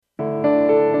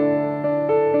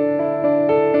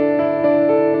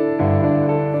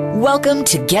Welcome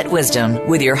to Get Wisdom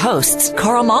with your hosts,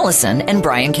 Carl Mollison and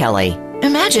Brian Kelly.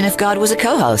 Imagine if God was a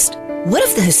co-host. What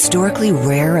if the historically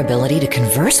rare ability to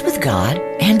converse with God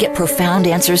and get profound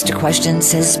answers to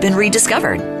questions has been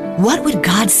rediscovered? What would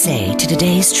God say to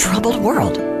today's troubled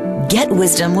world? Get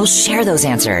Wisdom will share those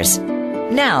answers.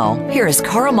 Now, here is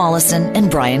Carl Mollison and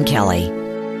Brian Kelly.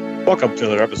 Welcome to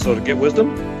another episode of Get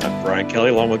Wisdom. I'm Brian Kelly,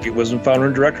 along with Get Wisdom founder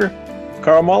and director,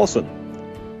 Carl Mollison.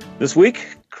 This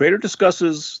week, Creator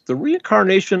discusses the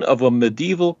reincarnation of a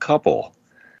medieval couple.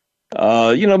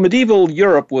 Medieval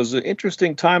Europe was an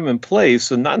interesting time and place,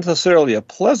 and not necessarily a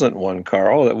pleasant one,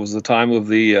 Carl. That was the time of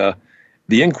the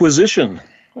Inquisition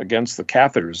against the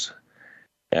Cathars.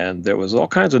 And there was all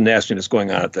kinds of nastiness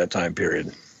going on at that time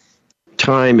period.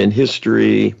 Time in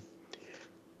history,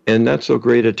 and not so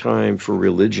great a time for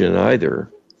religion either.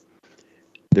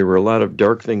 There were a lot of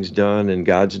dark things done in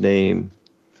God's name,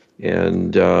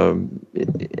 and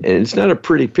it's not a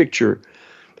pretty picture.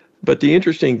 But the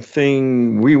interesting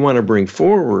thing we want to bring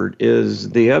forward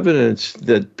is the evidence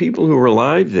that people who were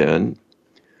alive then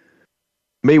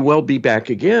may well be back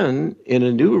again in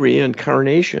a new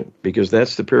reincarnation, because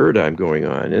that's the paradigm going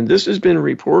on. And this has been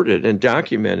reported and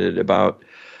documented about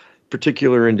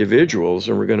particular individuals,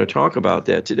 and we're going to talk about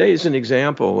that. Today is an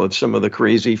example of some of the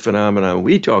crazy phenomena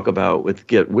we talk about with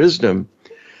Get Wisdom.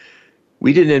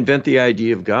 We didn't invent the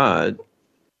idea of God,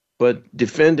 but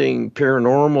defending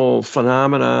paranormal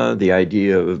phenomena, the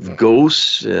idea of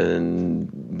ghosts and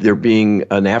there being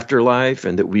an afterlife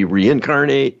and that we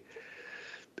reincarnate,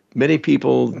 many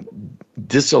people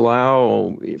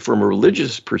disallow from a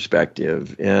religious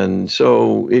perspective. And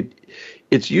so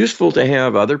it's useful to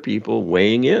have other people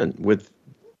weighing in with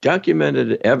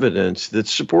documented evidence that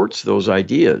supports those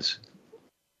ideas.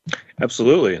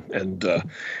 Absolutely. And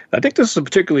I think this is a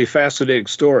particularly fascinating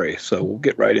story, so we'll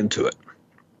get right into it.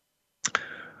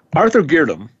 Arthur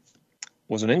Girdham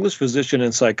was an English physician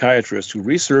and psychiatrist who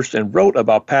researched and wrote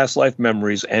about past life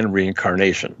memories and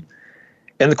reincarnation.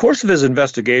 In the course of his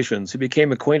investigations, he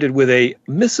became acquainted with a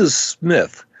Mrs.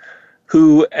 Smith,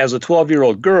 who, as a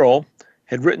 12-year-old girl,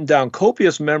 had written down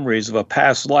copious memories of a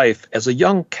past life as a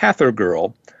young Cathar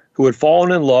girl who had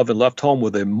fallen in love and left home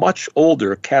with a much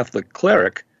older Catholic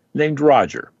cleric named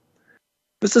Roger.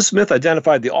 Mrs. Smith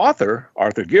identified the author,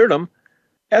 Arthur Girdham,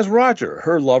 as Roger,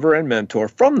 her lover and mentor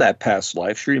from that past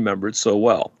life she remembered so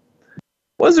well.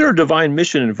 Was there a divine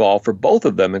mission involved for both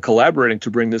of them in collaborating to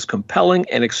bring this compelling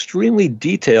and extremely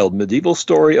detailed medieval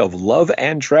story of love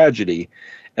and tragedy,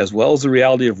 as well as the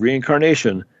reality of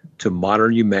reincarnation, to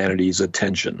modern humanity's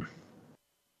attention?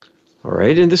 All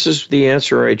right, and this is the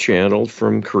answer I channeled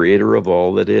from Creator of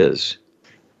all that is.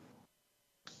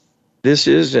 This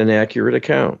is an accurate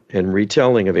account and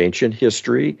retelling of ancient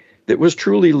history that was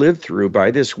truly lived through by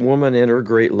this woman and her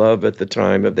great love at the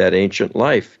time of that ancient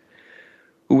life,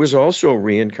 who was also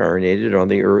reincarnated on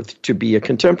the earth to be a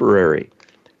contemporary.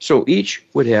 So each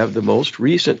would have the most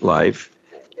recent life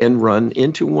and run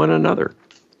into one another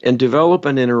and develop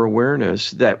an inner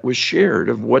awareness that was shared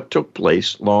of what took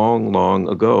place long, long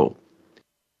ago.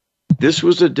 This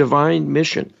was a divine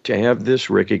mission to have this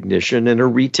recognition and a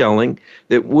retelling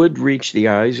that would reach the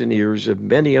eyes and ears of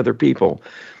many other people,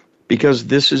 because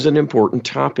this is an important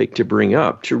topic to bring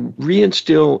up, to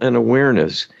reinstill an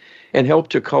awareness and help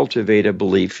to cultivate a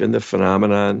belief in the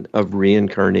phenomenon of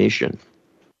reincarnation.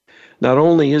 Not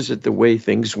only is it the way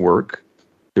things work,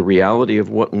 the reality of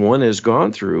what one has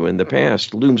gone through in the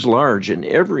past looms large in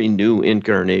every new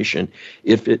incarnation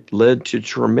if it led to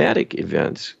traumatic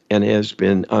events and has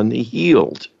been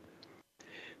unhealed.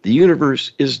 The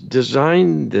universe is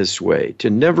designed this way to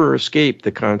never escape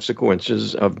the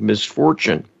consequences of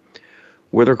misfortune.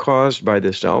 Whether caused by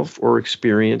the self or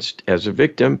experienced as a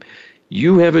victim,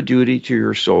 you have a duty to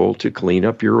your soul to clean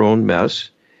up your own mess,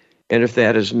 and if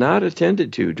that is not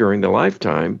attended to during the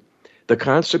lifetime, the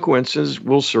consequences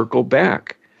will circle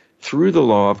back through the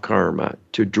law of karma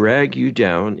to drag you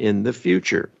down in the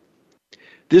future.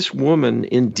 This woman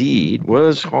indeed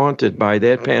was haunted by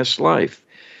that past life,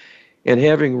 and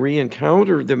having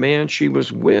re-encountered the man she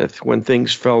was with when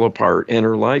things fell apart and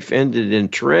her life ended in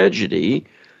tragedy,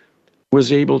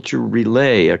 was able to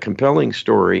relay a compelling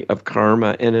story of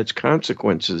karma and its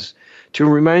consequences to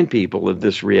remind people of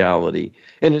this reality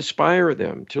and inspire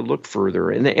them to look further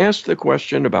and ask the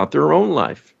question about their own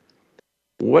life.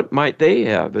 What might they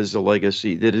have as a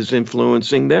legacy that is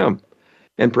influencing them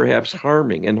and perhaps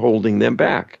harming and holding them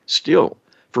back still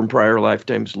from prior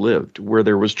lifetimes lived where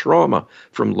there was trauma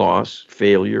from loss,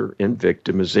 failure, and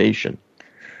victimization?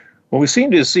 Well, we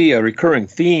seem to see a recurring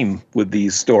theme with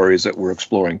these stories that we're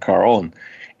exploring, Carl,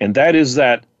 and that is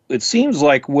that it seems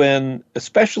like when,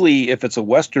 especially if it's a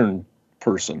Western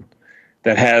person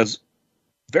that has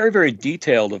very, very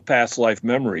detailed of past life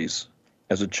memories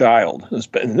as a child,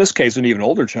 in this case, an even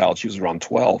older child, she was around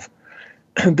 12,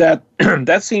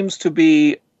 that seems to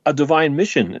be a divine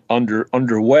mission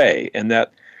underway, and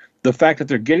that the fact that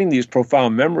they're getting these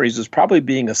profound memories is probably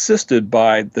being assisted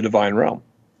by the divine realm.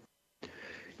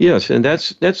 Yes, and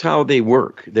that's how they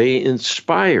work. They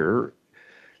inspire,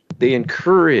 they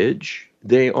encourage,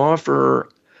 they offer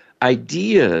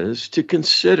ideas to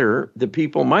consider that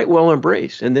people might well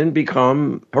embrace and then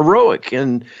become heroic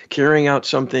in carrying out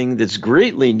something that's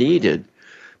greatly needed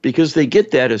because they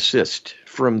get that assist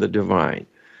from the divine,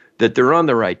 that they're on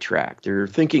the right track, they're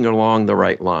thinking along the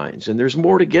right lines, and there's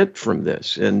more to get from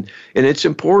this, and it's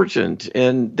important,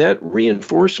 and that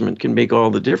reinforcement can make all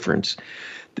the difference.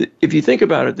 If you think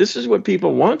about it, this is what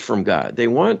people want from God. They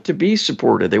want to be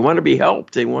supported. They want to be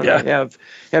helped. They want to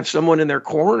have someone in their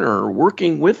corner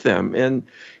working with them.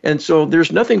 And so there's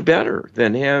nothing better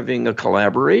than having a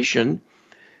collaboration.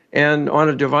 And on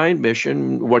a divine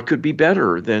mission, what could be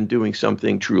better than doing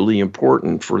something truly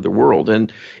important for the world?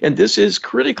 And this is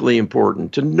critically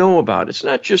important to know about. It's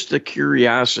not just a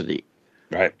curiosity.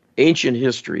 Right. Ancient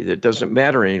history that doesn't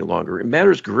matter any longer. It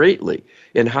matters greatly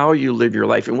in how you live your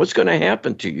life and what's going to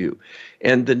happen to you.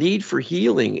 And the need for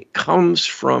healing comes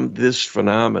from this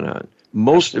phenomenon.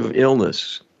 Most of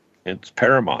illness. It's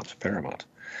paramount.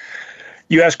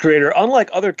 You ask, Creator, unlike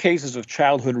other cases of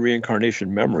childhood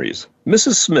reincarnation memories,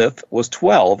 Mrs. Smith was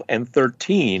 12 and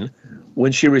 13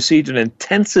 when she received an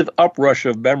intensive uprush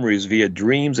of memories via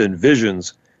dreams and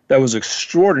visions that was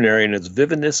extraordinary in its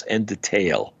vividness and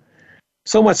detail.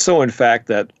 So much so, in fact,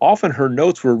 that often her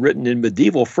notes were written in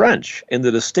medieval French, in the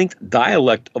distinct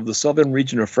dialect of the southern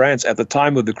region of France at the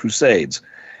time of the Crusades.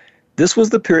 This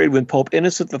was the period when Pope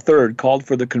Innocent III called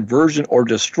for the conversion or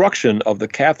destruction of the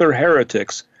Cathar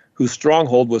heretics whose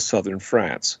stronghold was southern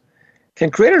France.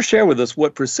 Can Creator share with us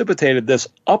what precipitated this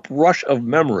uprush of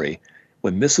memory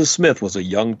when Mrs. Smith was a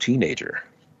young teenager?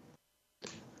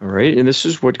 All right, and this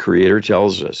is what Creator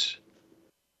tells us.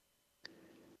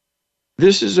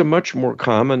 This is a much more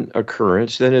common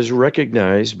occurrence than is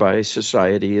recognized by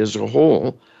society as a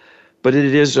whole, but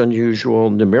it is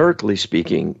unusual, numerically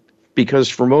speaking, because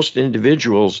for most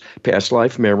individuals, past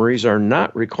life memories are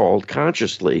not recalled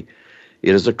consciously.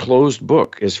 It is a closed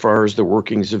book as far as the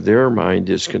workings of their mind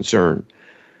is concerned.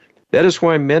 That is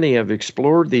why many have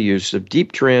explored the use of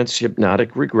deep trance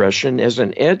hypnotic regression as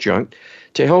an adjunct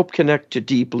to help connect to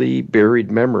deeply buried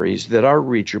memories that are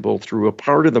reachable through a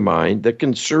part of the mind that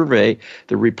can survey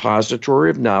the repository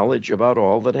of knowledge about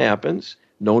all that happens,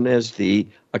 known as the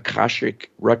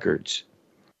Akashic Records.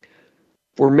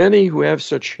 For many who have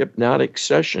such hypnotic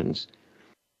sessions,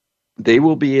 they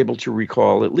will be able to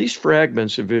recall at least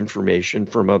fragments of information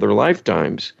from other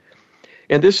lifetimes.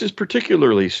 And this is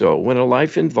particularly so when a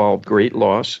life involved great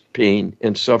loss, pain,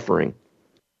 and suffering.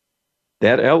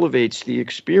 That elevates the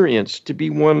experience to be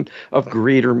one of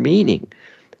greater meaning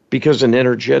because an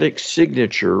energetic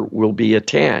signature will be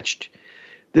attached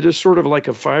that is sort of like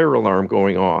a fire alarm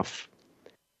going off.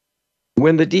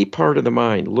 When the deep part of the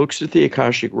mind looks at the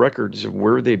Akashic records of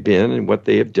where they've been and what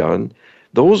they have done,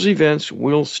 those events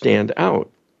will stand out.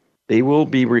 They will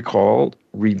be recalled,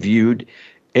 reviewed,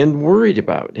 and worried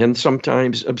about, and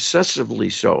sometimes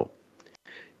obsessively so.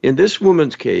 In this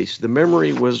woman's case, the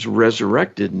memory was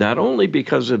resurrected not only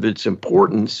because of its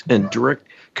importance and direct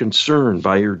concern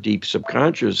by her deep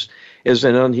subconscious as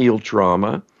an unhealed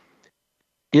trauma,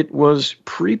 it was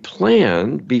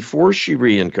pre-planned before she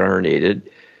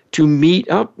reincarnated to meet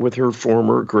up with her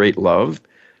former great love,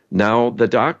 now the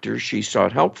doctor she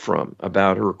sought help from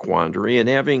about her quandary and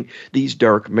having these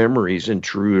dark memories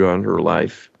intrude on her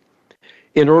life,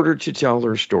 in order to tell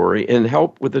her story and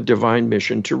help with the divine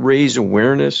mission to raise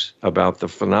awareness about the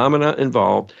phenomena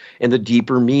involved and the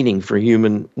deeper meaning for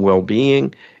human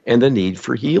well-being and the need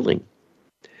for healing.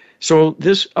 So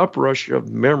this uprush of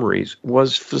memories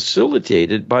was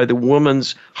facilitated by the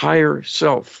woman's higher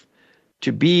self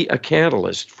to be a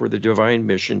catalyst for the divine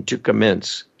mission to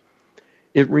commence.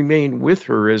 It remained with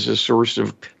her as a source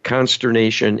of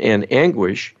consternation and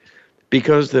anguish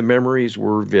because the memories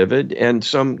were vivid and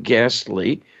some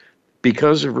ghastly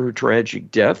because of her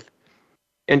tragic death,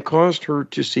 and caused her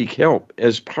to seek help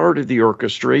as part of the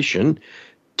orchestration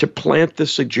to plant the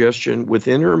suggestion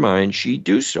within her mind she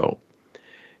do so,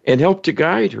 and help to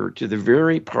guide her to the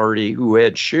very party who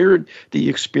had shared the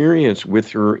experience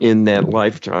with her in that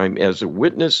lifetime as a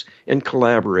witness and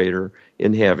collaborator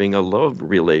in having a love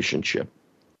relationship.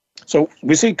 So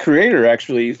we see Creator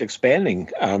actually expanding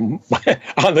on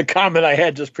the comment I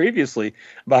had just previously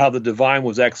about how the divine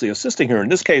was actually assisting her. In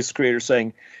this case, Creator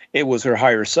saying it was her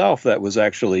higher self that was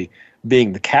actually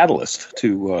being the catalyst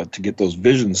to get those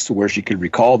visions to where she could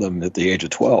recall them at the age of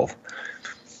 12.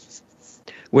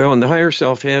 Well, and the higher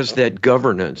self has that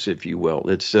governance, if you will.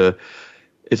 It's a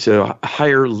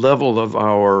higher level of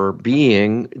our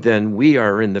being than we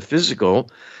are in the physical.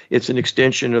 It's an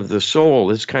extension of the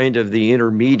soul. It's kind of the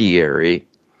intermediary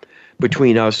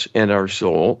between us and our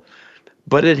soul.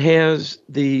 But it has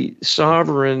the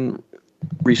sovereign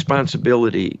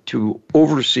responsibility to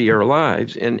oversee our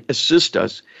lives and assist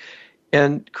us.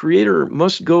 And Creator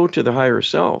must go to the higher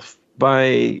self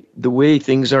by the way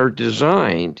things are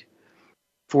designed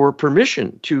for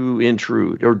permission to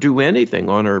intrude or do anything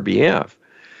on our behalf.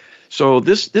 So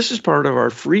this is part of our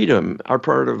freedom,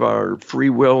 part of our free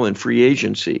will and free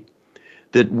agency,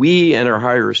 that we and our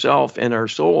higher self and our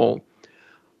soul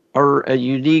are a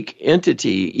unique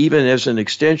entity, even as an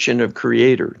extension of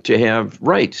Creator, to have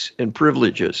rights and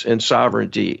privileges and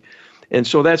sovereignty. And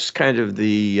so that's kind of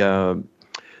the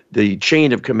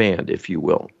chain of command, if you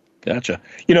will. Gotcha.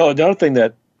 Another thing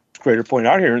that Creator pointed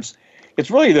out here is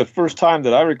it's really the first time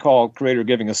that I recall Creator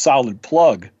giving a solid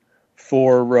plug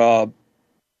for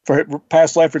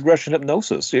past life regression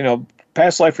hypnosis.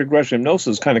 Past life regression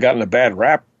hypnosis kind of gotten a bad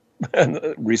rap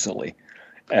recently,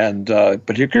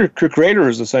 but your Creator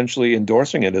is essentially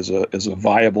endorsing it as a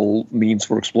viable means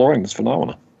for exploring this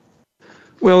phenomenon.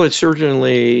 Well, it's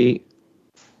certainly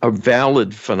a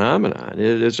valid phenomenon.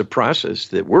 It is a process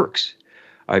that works.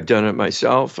 I've done it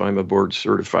myself. I'm a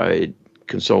board-certified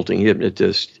consulting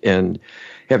hypnotist and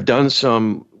have done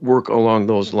some work along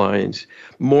those lines,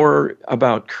 more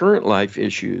about current life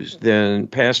issues than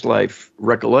past life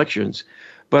recollections.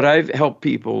 But I've helped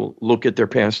people look at their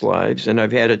past lives, and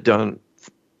I've had it done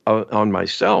on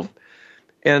myself.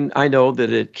 And I know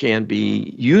that it can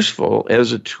be useful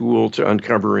as a tool to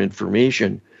uncover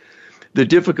information. The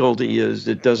difficulty is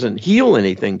it doesn't heal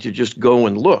anything to just go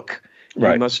and look.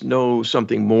 Right. You must know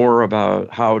something more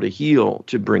about how to heal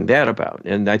to bring that about.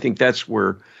 And I think that's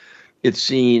where it's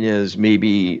seen as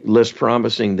maybe less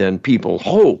promising than people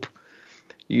hope.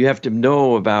 You have to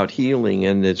know about healing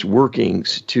and its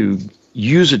workings to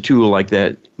use a tool like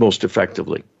that most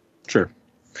effectively. Sure.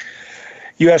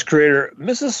 You asked Creator,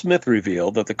 Mrs. Smith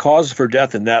revealed that the cause of her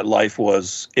death in that life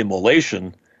was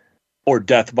immolation or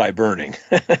death by burning.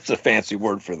 That's a fancy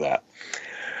word for that.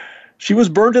 She was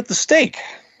burned at the stake,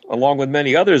 along with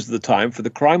many others at the time, for the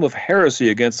crime of heresy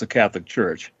against the Catholic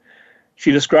Church.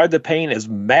 She described the pain as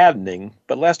maddening,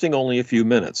 but lasting only a few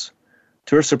minutes.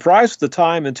 To her surprise at the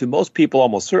time, and to most people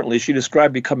almost certainly, she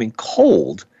described becoming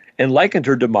cold and likened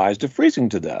her demise to freezing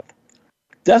to death.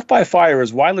 Death by fire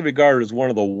is widely regarded as one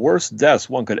of the worst deaths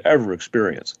one could ever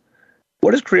experience.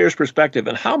 What is Creator's perspective,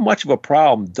 and how much of a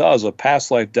problem does a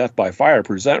past life death by fire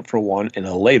present for one in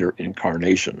a later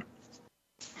incarnation?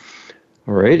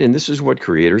 All right, and this is what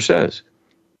Creator says.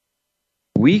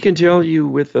 We can tell you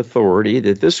with authority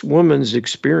that this woman's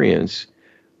experience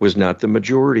was not the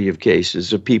majority of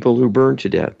cases of people who burned to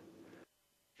death.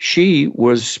 She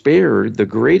was spared the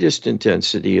greatest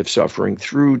intensity of suffering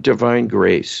through divine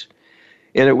grace,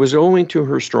 and it was owing to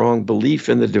her strong belief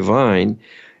in the divine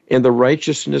and the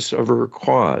righteousness of her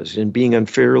cause in being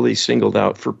unfairly singled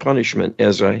out for punishment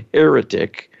as a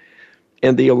heretic,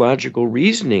 and the illogical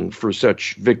reasoning for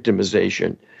such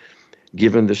victimization,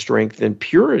 given the strength and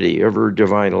purity of her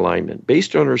divine alignment,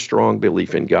 based on her strong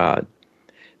belief in God.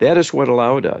 That is what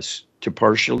allowed us to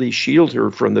partially shield her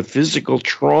from the physical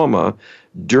trauma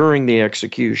during the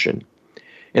execution.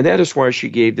 And that is why she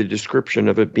gave the description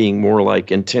of it being more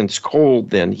like intense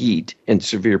cold than heat and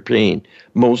severe pain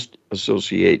most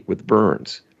associate with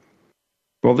burns.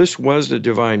 Well, this was a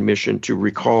divine mission to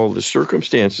recall the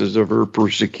circumstances of her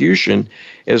persecution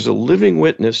as a living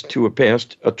witness to a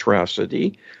past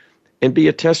atrocity and be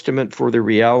a testament for the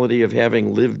reality of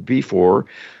having lived before.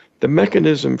 The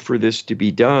mechanism for this to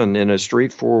be done in a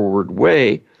straightforward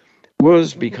way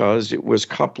was because it was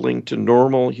coupling to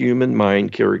normal human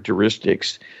mind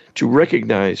characteristics to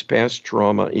recognize past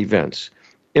trauma events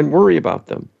and worry about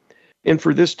them, and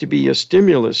for this to be a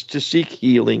stimulus to seek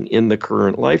healing in the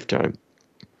current lifetime.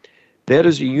 That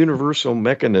is a universal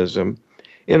mechanism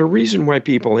and a reason why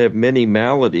people have many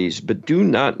maladies but do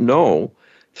not know,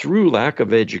 through lack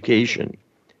of education,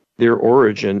 their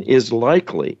origin is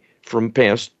likely from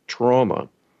past trauma.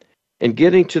 And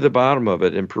getting to the bottom of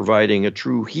it and providing a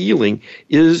true healing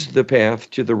is the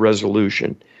path to the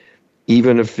resolution,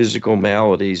 even of physical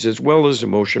maladies, as well as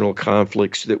emotional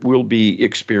conflicts that will be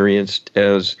experienced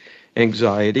as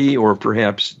anxiety or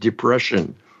perhaps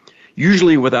depression,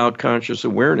 usually without conscious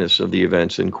awareness of the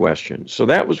events in question. So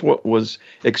that was what was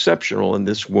exceptional in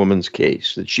this woman's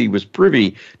case, that she was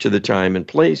privy to the time and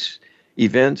place,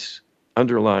 events,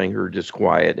 underlying her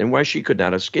disquiet and why she could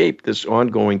not escape this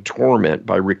ongoing torment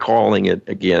by recalling it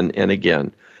again and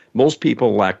again. Most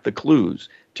people lack the clues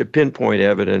to pinpoint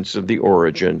evidence of the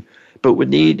origin, but would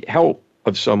need help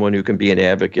of someone who can be an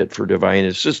advocate for divine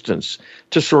assistance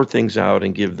to sort things out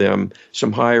and give them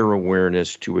some higher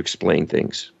awareness to explain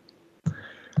things.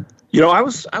 I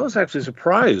was actually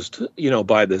surprised,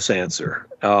 by this answer.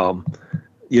 I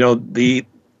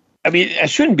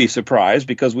shouldn't be surprised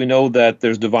because we know that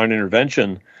there's divine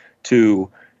intervention to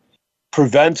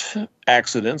prevent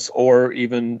accidents or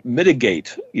even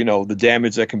mitigate, the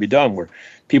damage that can be done, where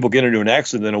people get into an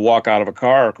accident and walk out of a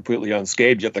car completely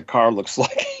unscathed, yet the car looks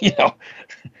like,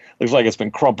 looks like it's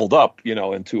been crumpled up,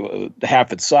 into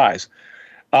half its size.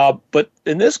 But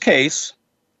in this case,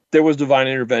 there was divine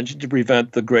intervention to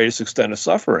prevent the greatest extent of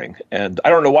suffering. And I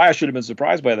don't know why I should have been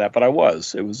surprised by that, but I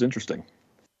was. It was interesting.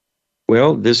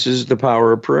 Well, this is the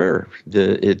power of prayer.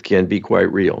 It can be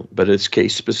quite real, but it's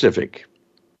case specific.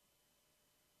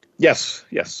 Yes,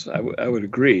 I would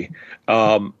agree.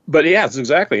 But yes,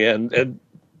 exactly. And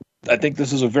I think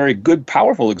this is a very good,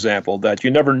 powerful example that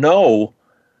you never know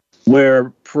where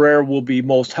prayer will be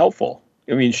most helpful.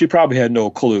 I mean, she probably had no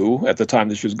clue at the time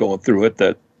that she was going through it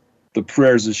that the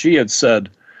prayers that she had said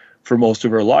for most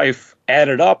of her life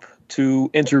added up to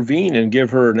intervene and give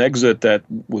her an exit that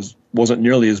wasn't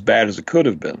nearly as bad as it could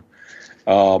have been.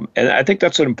 And I think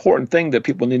that's an important thing that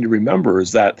people need to remember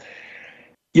is that,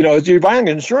 you're buying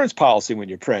an insurance policy when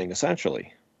you're praying,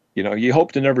 essentially. You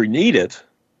hope to never need it,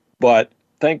 but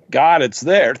thank God it's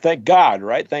there. Thank God,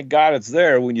 right? Thank God it's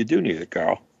there when you do need it,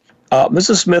 Carl.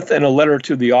 Mrs. Smith, in a letter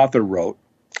to the author, wrote,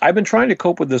 "I've been trying to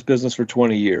cope with this business for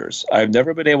 20 years. I've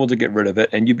never been able to get rid of it,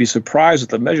 and you'd be surprised at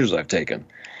the measures I've taken.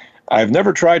 I've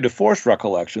never tried to force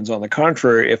recollections. On the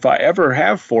contrary, if I ever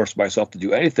have forced myself to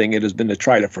do anything, it has been to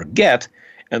try to forget,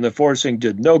 and the forcing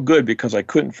did no good because I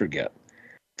couldn't forget.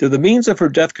 Did the means of her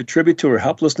death contribute to her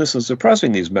helplessness in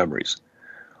suppressing these memories?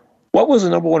 What was the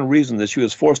number one reason that she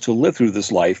was forced to live through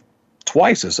this life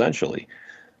twice, essentially?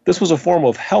 Was this a form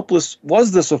of helpless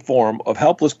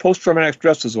post-traumatic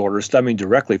stress disorder stemming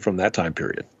directly from that time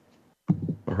period?"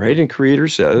 All right, and Creator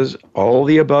says, all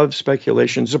the above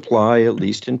speculations apply, at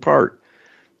least in part.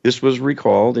 This was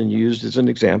recalled and used as an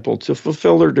example to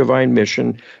fulfill her divine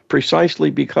mission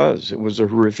precisely because it was a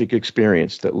horrific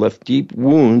experience that left deep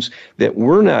wounds that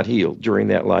were not healed during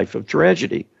that life of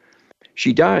tragedy.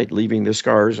 She died, leaving the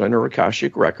scars on her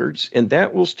Akashic records, and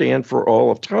that will stand for all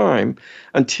of time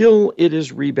until it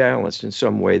is rebalanced in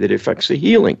some way that affects the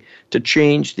healing to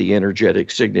change the energetic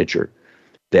signature.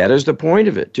 That is the point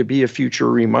of it, to be a future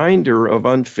reminder of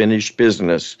unfinished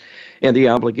business and the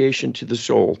obligation to the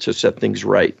soul to set things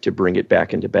right, to bring it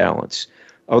back into balance.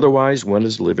 Otherwise, one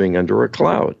is living under a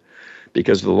cloud,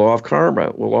 because the law of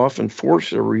karma will often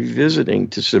force a revisiting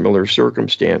to similar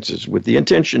circumstances with the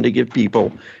intention to give people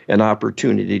an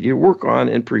opportunity to work on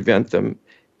and prevent them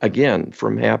again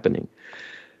from happening.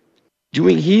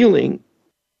 Doing healing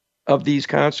of these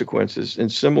consequences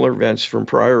and similar events from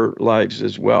prior lives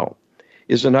as well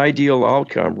is an ideal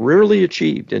outcome rarely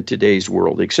achieved in today's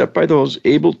world, except by those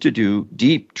able to do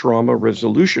deep trauma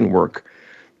resolution work.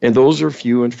 And those are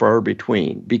few and far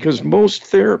between, because most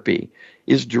therapy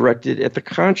is directed at the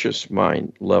conscious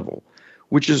mind level,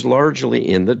 which is largely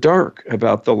in the dark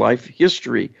about the life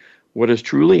history, what is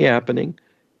truly happening,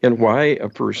 and why a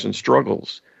person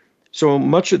struggles. So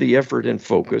much of the effort and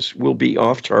focus will be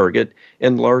off target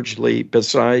and largely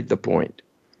beside the point.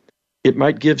 It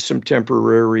might give some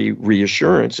temporary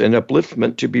reassurance and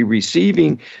upliftment to be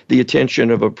receiving the attention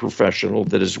of a professional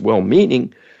that is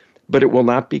well-meaning, but it will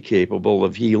not be capable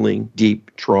of healing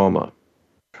deep trauma.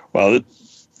 Well,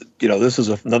 this is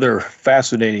another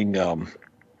fascinating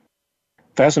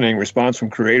response from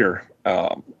Creator.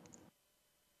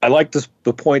 I like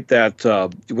the point that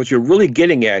what you're really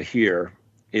getting at here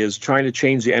is trying to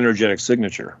change the energetic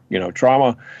signature.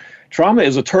 Trauma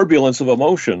is a turbulence of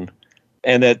emotion,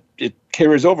 and that it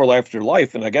carries over life after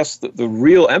life. And I guess the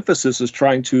real emphasis is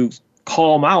trying to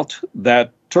calm out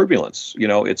that turbulence.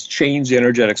 It's change the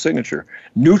energetic signature,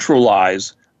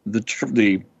 neutralize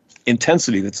the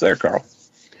intensity that's there, Carl.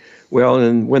 Well,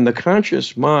 and when the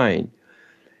conscious mind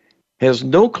has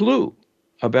no clue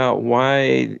about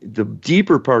why the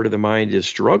deeper part of the mind is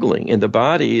struggling and the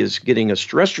body is getting a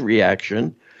stress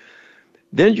reaction,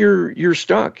 then you're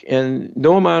stuck, and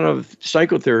no amount of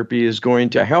psychotherapy is going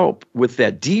to help with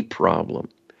that deep problem.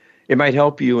 It might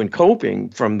help you in coping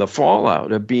from the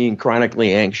fallout of being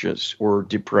chronically anxious or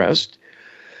depressed,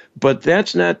 but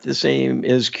that's not the same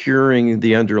as curing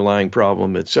the underlying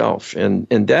problem itself, and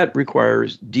that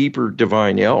requires deeper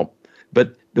divine help.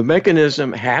 But The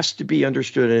mechanism has to be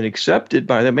understood and accepted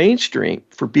by the mainstream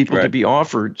for people to be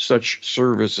offered such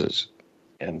services.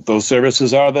 And those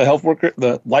services are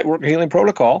the Light Worker Healing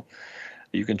Protocol.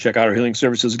 You can check out our healing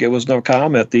services at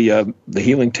GetWisdom.com at the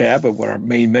healing tab of our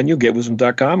main menu,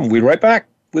 GetWisdom.com. And we'll be right back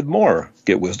with more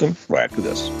Get Wisdom right after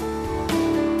this.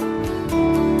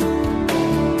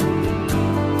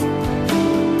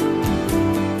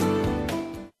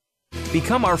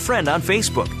 Become our friend on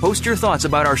Facebook. Post your thoughts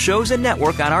about our shows and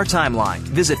network on our timeline.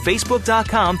 Visit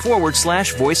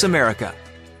Facebook.com/Voice America.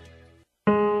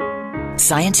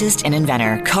 Scientist and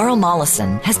inventor Carl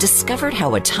Mollison has discovered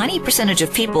how a tiny percentage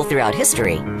of people throughout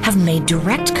history have made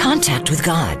direct contact with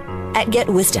God. At Get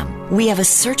Wisdom, we have a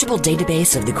searchable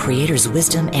database of the Creator's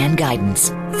wisdom and guidance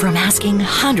from asking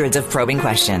hundreds of probing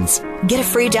questions. Get a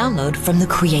free download from the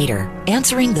Creator,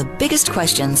 answering the biggest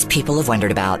questions people have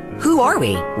wondered about. Who are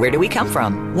we? Where do we come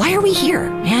from? Why are we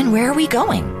here? And where are we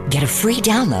going? Get a free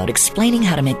download explaining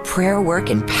how to make prayer work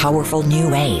in powerful new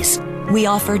ways. We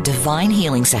offer divine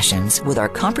healing sessions with our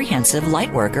comprehensive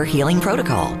Lightworker Healing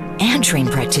Protocol and train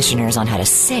practitioners on how to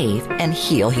save and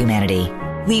heal humanity.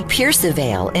 We pierce the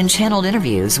veil in channeled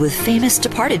interviews with famous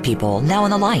departed people now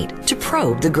in the light to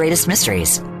probe the greatest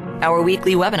mysteries. Our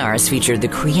weekly webinars feature the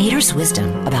Creator's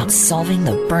wisdom about solving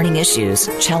the burning issues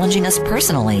challenging us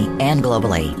personally and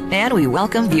globally. And we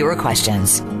welcome viewer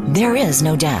questions. There is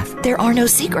no death. There are no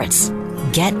secrets.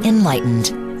 Get enlightened.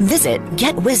 Visit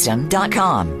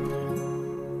GetWisdom.com.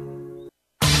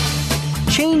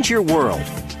 Change your world.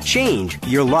 Change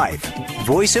your life.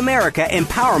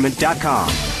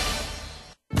 VoiceAmericaEmpowerment.com.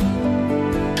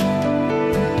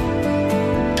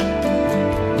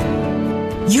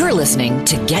 You're listening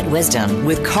to Get Wisdom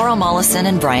with Carl Mollison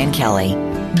and Brian Kelly.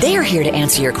 They are here to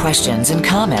answer your questions and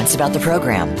comments about the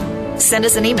program. Send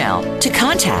us an email to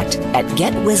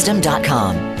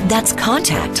contact@getwisdom.com. That's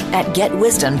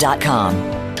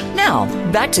contact@getwisdom.com.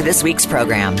 Now, back to this week's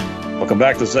program. Welcome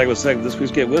back to the segment of this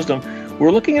week's Get Wisdom.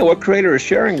 We're looking at what Creator is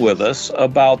sharing with us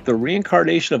about the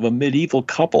reincarnation of a medieval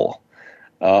couple.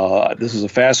 This is a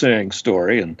fascinating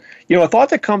story. And, a thought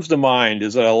that comes to mind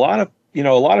is that a lot of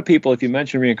people, if you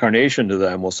mention reincarnation to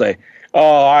them, will say,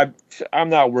 oh, I'm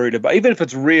not worried about, even if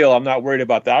it's real, I'm not worried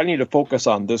about that. I need to focus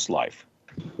on this life.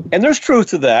 And there's truth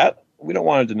to that. We don't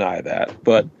want to deny that.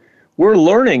 But we're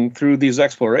learning through these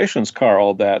explorations,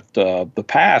 Carl, that the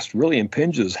past really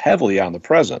impinges heavily on the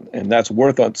present, and that's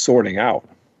worth sorting out.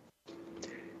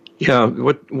 Yeah,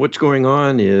 what's going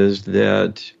on is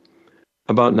that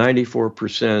about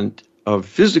 94% of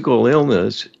physical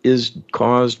illness is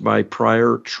caused by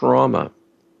prior trauma.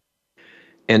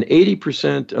 And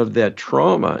 80% of that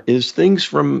trauma is things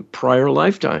from prior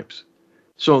lifetimes.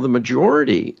 So the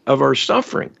majority of our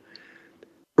suffering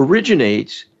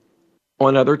originates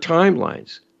on other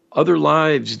timelines, other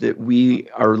lives that we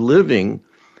are living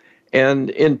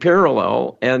and in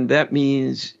parallel. And that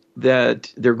means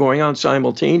that they're going on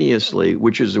simultaneously,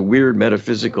 which is a weird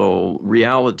metaphysical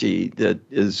reality that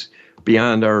is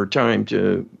beyond our time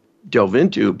to delve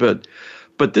into. But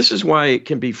this is why it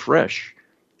can be fresh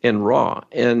and raw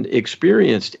and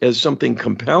experienced as something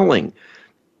compelling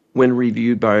when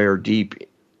reviewed by our deep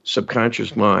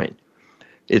subconscious mind.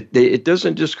 It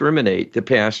doesn't discriminate the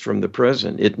past from the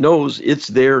present. It knows it's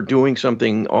there doing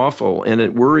something awful, and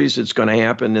it worries it's going to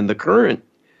happen in the current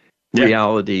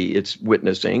reality it's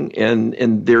witnessing,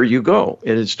 and there you go.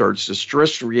 And it starts a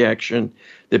stress reaction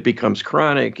that becomes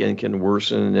chronic and can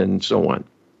worsen and so on.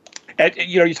 And,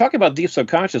 you're talking about deep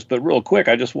subconscious, but real quick,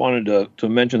 I just wanted to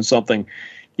mention something.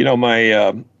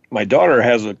 My daughter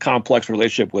has a complex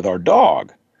relationship with our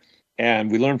dog,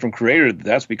 and we learned from Creator that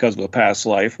that's because of a past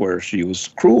life where she was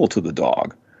cruel to the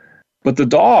dog. But the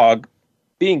dog,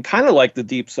 being kind of like the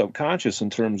deep subconscious in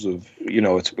terms of,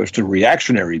 it's a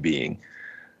reactionary being,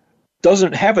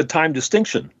 doesn't have a time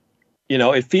distinction.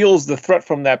 It feels the threat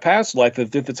from that past life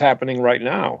as if it's happening right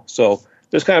now. So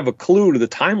there's kind of a clue to the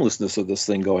timelessness of this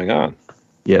thing going on.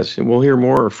 Yes, and we'll hear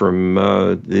more from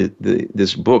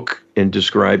this book in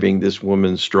describing this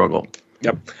woman's struggle.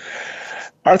 Yep.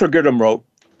 Arthur Girdham wrote,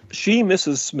 she,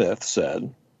 Mrs. Smith,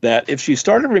 said that if she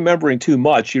started remembering too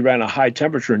much, she ran a high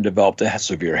temperature and developed a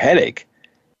severe headache.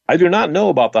 I do not know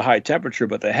about the high temperature,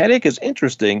 but the headache is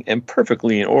interesting and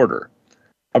perfectly in order.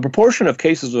 A proportion of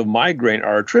cases of migraine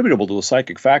are attributable to the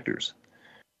psychic factors.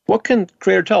 What can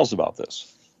Creator tell us about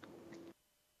this?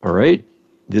 All right,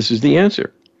 this is the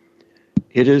answer.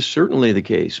 It is certainly the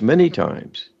case many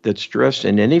times that stress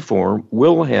in any form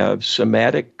will have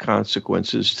somatic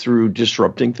consequences through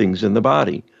disrupting things in the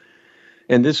body.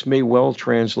 And this may well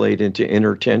translate into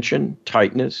inner tension,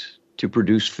 tightness, to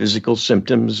produce physical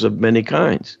symptoms of many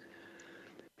kinds.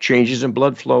 Changes in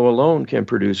blood flow alone can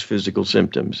produce physical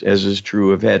symptoms, as is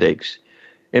true of headaches,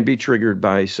 and be triggered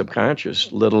by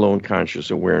subconscious, let alone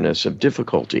conscious awareness of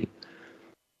difficulty.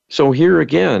 So here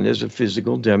again is a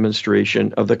physical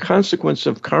demonstration of the consequence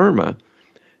of karma,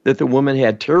 that the woman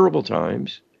had terrible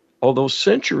times, although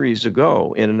centuries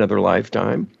ago in another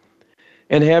lifetime,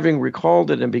 and having recalled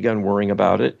it and begun worrying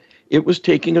about it, it was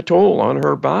taking a toll on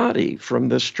her body from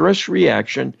the stress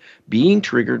reaction being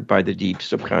triggered by the deep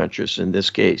subconscious in this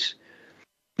case.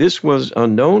 This was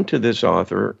unknown to this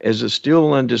author as a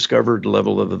still undiscovered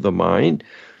level of the mind,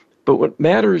 but what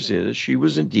matters is she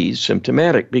was indeed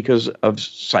symptomatic because of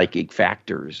psychic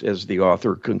factors, as the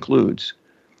author concludes.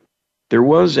 There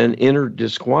was an inner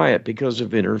disquiet because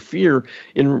of inner fear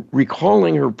in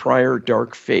recalling her prior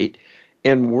dark fate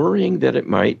and worrying that it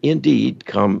might indeed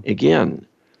come again.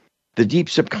 The deep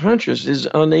subconscious is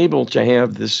unable to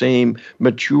have the same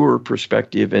mature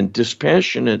perspective and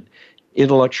dispassionate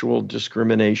intellectual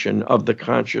discrimination of the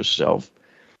conscious self.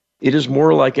 It is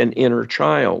more like an inner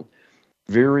child,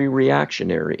 very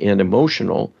reactionary and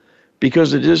emotional,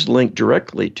 because it is linked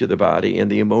directly to the body and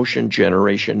the emotion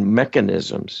generation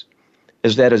mechanisms,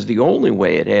 as that is the only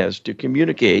way it has to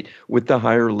communicate with the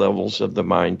higher levels of the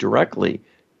mind directly,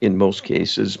 in most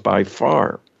cases by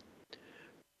far.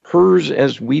 Hers,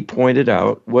 as we pointed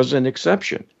out, was an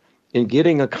exception in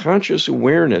getting a conscious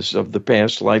awareness of the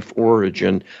past life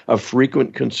origin of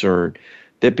frequent concern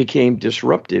that became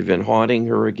disruptive and haunting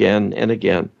her again and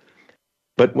again.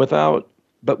 But with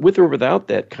or without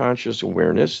that conscious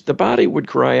awareness, the body would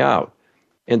cry out.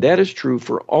 And that is true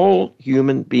for all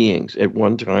human beings at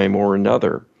one time or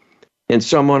another, and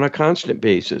some on a constant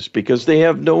basis, because they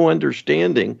have no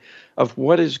understanding of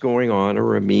what is going on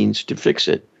or a means to fix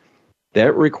it.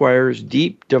 That requires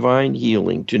deep divine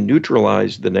healing to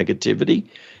neutralize the negativity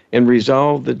and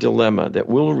resolve the dilemma that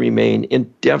will remain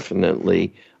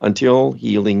indefinitely until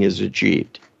healing is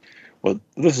achieved. Well,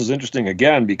 this is interesting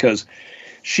again because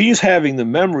she's having the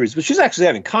memories, but she's actually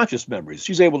having conscious memories.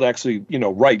 She's able to actually,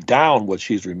 write down what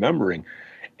she's remembering.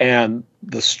 And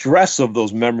the stress of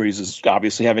those memories is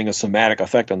obviously having a somatic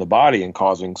effect on the body and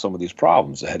causing some of these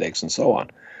problems, the headaches and so on.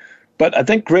 But I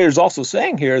think Creator's also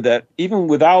saying here that even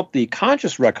without the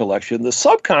conscious recollection, the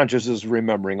subconscious is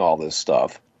remembering all this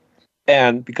stuff.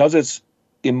 And because it's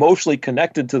emotionally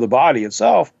connected to the body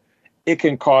itself, it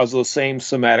can cause those same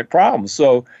somatic problems.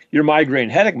 So your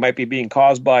migraine headache might be being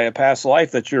caused by a past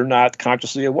life that you're not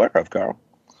consciously aware of, Carl.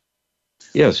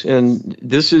 Yes, and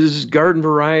this is garden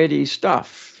variety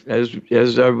stuff.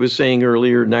 As I was saying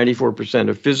earlier,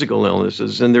 94% of physical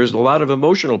illnesses, and there's a lot of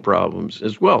emotional problems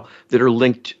as well that are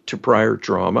linked to prior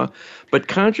trauma, but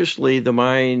consciously the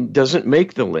mind doesn't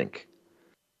make the link.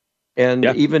 And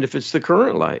even if it's the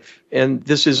current life, and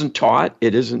this isn't taught,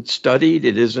 it isn't studied,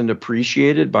 it isn't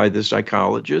appreciated by the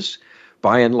psychologists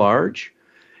by and large.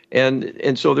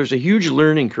 And so there's a huge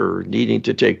learning curve needing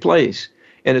to take place.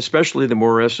 And especially the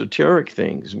more esoteric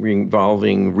things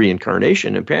involving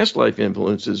reincarnation and past life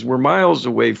influences, we're miles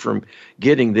away from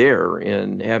getting there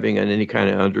and having any kind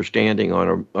of understanding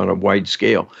on a wide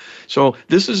scale. So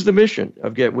this is the mission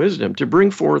of Get Wisdom, to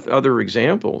bring forth other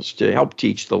examples to help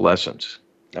teach the lessons.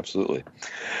 Absolutely.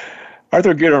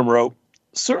 Arthur Girdham wrote,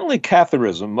 "Certainly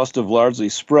Catharism must have largely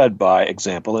spread by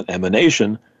example and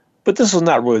emanation, but this is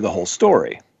not really the whole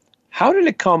story. How did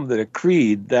it come that a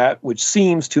creed that which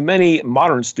seems to many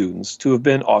modern students to have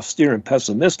been austere and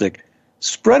pessimistic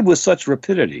spread with such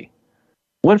rapidity?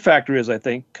 One factor is, I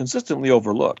think, consistently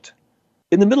overlooked.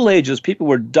 In the Middle Ages, people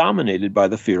were dominated by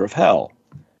the fear of hell.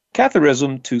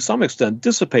 Catharism, to some extent,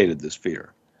 dissipated this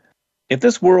fear. If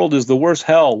this world is the worst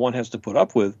hell one has to put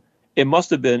up with, it must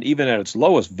have been, even at its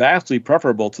lowest, vastly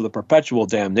preferable to the perpetual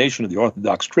damnation of the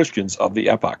Orthodox Christians of the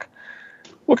epoch.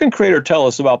 What can Creator tell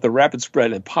us about the rapid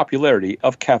spread and popularity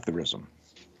of Catharism?"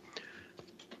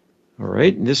 All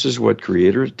right, and this is what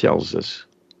Creator tells us.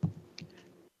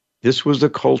 This was the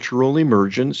cultural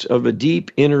emergence of a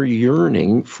deep inner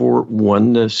yearning for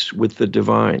oneness with the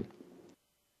divine.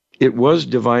 It was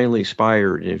divinely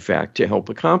inspired, in fact, to help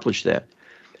accomplish that,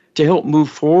 to help move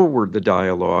forward the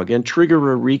dialogue and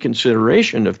trigger a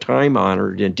reconsideration of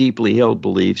time-honored and deeply held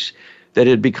beliefs that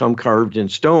had become carved in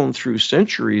stone through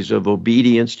centuries of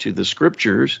obedience to the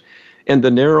scriptures and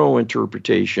the narrow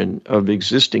interpretation of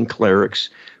existing clerics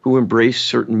who embraced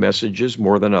certain messages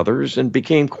more than others and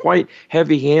became quite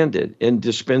heavy-handed in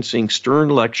dispensing stern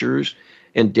lectures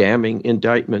and damning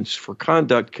indictments for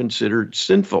conduct considered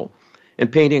sinful,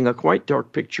 and painting a quite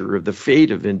dark picture of the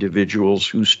fate of individuals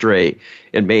who stray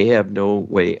and may have no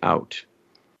way out.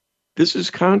 This is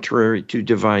contrary to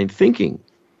divine thinking,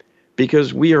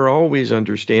 because we are always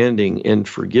understanding and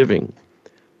forgiving.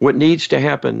 What needs to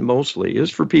happen mostly is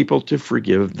for people to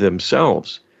forgive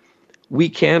themselves. We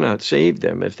cannot save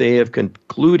them if they have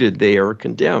concluded they are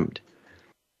condemned.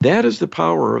 That is the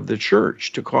power of the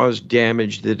church to cause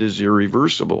damage that is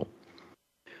irreversible.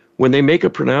 When they make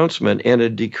a pronouncement and a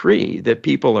decree that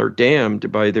people are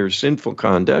damned by their sinful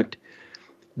conduct,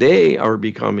 they are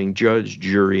becoming judge,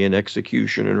 jury, and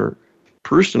executioner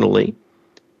personally,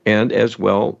 and as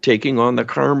well taking on the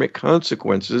karmic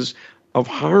consequences of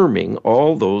harming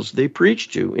all those they preach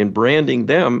to and branding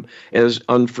them as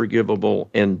unforgivable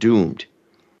and doomed.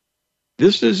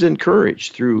 This is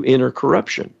encouraged through inner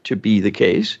corruption to be the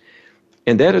case,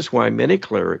 and that is why many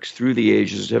clerics through the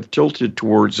ages have tilted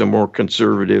towards a more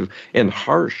conservative and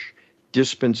harsh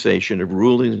dispensation of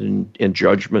rulings and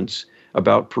judgments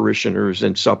about parishioners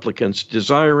and supplicants,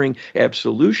 desiring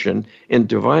absolution and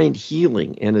divine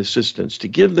healing and assistance to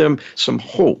give them some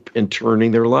hope in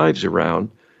turning their lives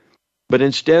around, but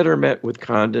instead are met with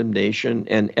condemnation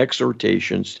and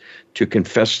exhortations to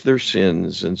confess their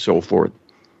sins and so forth.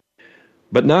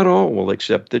 But not all will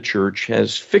accept the church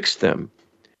has fixed them,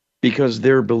 because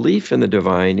their belief in the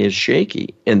divine is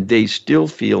shaky and they still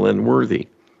feel unworthy.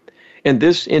 And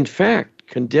this, in fact,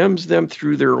 condemns them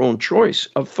through their own choice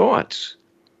of thoughts.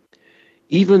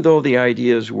 Even though the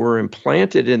ideas were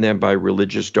implanted in them by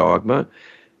religious dogma,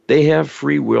 they have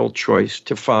free will choice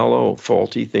to follow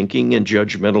faulty thinking and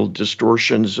judgmental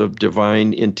distortions of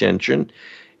divine intention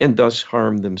and thus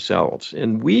harm themselves.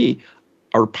 And we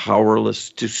are powerless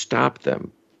to stop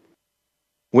them.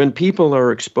 When people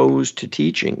are exposed to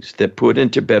teachings that put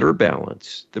into better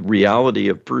balance the reality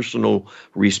of personal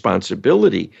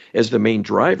responsibility as the main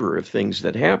driver of things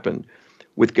that happen,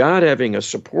 with God having a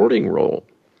supporting role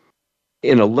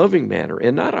in a loving manner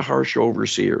and not a harsh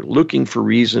overseer looking for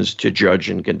reasons to judge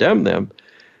and condemn them,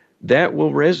 that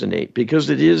will resonate because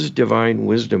it is divine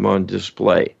wisdom on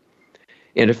display.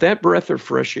 And if that breath of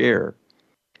fresh air,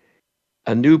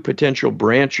 a new potential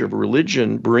branch of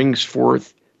religion brings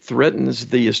forth, threatens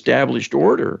the established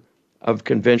order of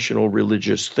conventional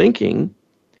religious thinking,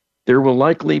 there will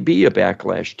likely be a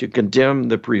backlash to condemn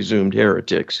the presumed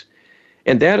heretics.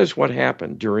 And that is what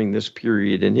happened during this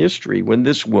period in history when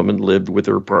this woman lived with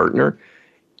her partner,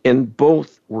 and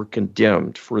both were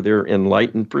condemned for their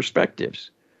enlightened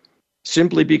perspectives,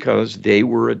 simply because they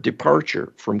were a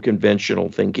departure from conventional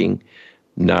thinking,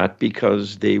 not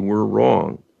because they were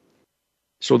wrong.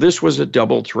 So this was a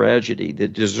double tragedy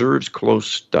that deserves close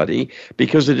study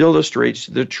because it illustrates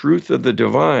the truth of the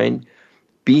divine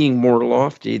being more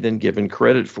lofty than given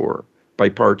credit for by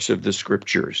parts of the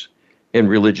scriptures and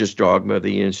religious dogma of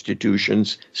the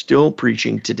institutions still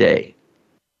preaching today.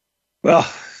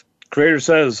 Well, Creator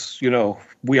says,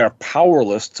 we are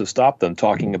powerless to stop them,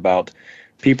 talking about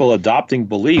people adopting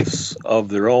beliefs of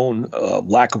their own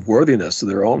lack of worthiness,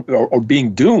 their own, or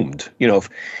being doomed.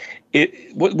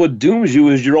 What dooms you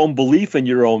is your own belief in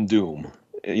your own doom.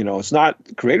 It's not,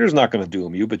 Creator's not going to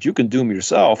doom you, but you can doom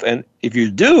yourself. And if you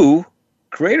do,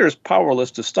 Creator's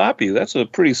powerless to stop you. That's a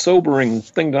pretty sobering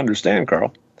thing to understand,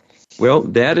 Carl. Well,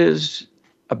 that is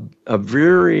a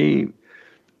very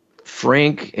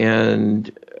frank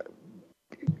and,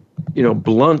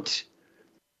 blunt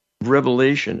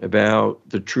revelation about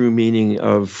the true meaning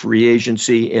of free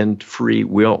agency and free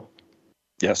will.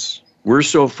 Yes. We're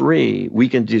so free, we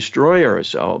can destroy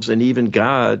ourselves, and even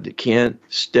God can't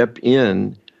step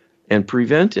in and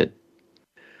prevent it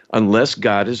unless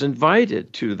God is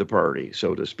invited to the party,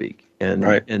 so to speak. And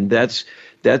right. And that's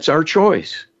our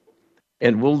choice.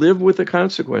 And we'll live with the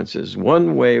consequences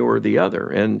one way or the other.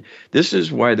 And this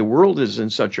is why the world is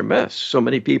in such a mess. So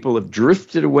many people have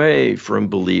drifted away from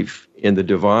belief in the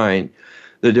divine.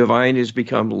 The divine has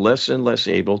become less and less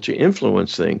able to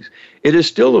influence things. It is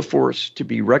still a force to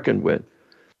be reckoned with,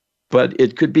 but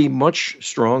it could be much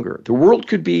stronger. The world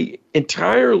could be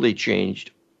entirely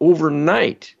changed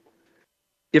overnight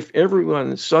if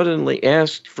everyone suddenly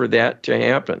asked for that to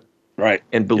happen, right,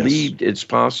 and believed it's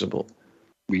possible.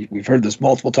 We've heard this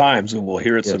multiple times, and we'll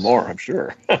hear it some more, I'm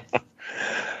sure.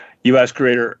 U.S.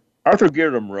 Creator Arthur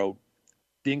Girdham wrote,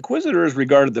 "The Inquisitors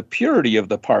regarded the purity of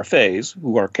the parfaits,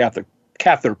 who are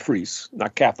Cathar priests,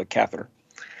 not Catholic Cathar,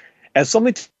 as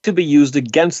something to be used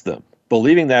against them,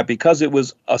 believing that because it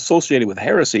was associated with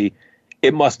heresy,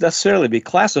 it must necessarily be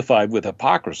classified with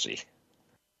hypocrisy.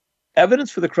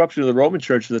 Evidence for the corruption of the Roman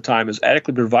Church at the time is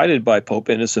adequately provided by Pope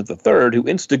Innocent III, who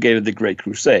instigated the Great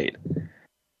Crusade.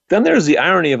 Then there's the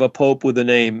irony of a pope with the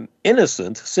name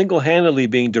Innocent single-handedly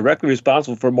being directly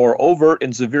responsible for more overt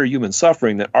and severe human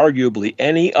suffering than arguably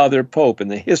any other pope in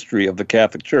the history of the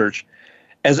Catholic Church,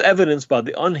 as evidenced by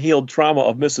the unhealed trauma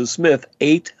of Mrs. Smith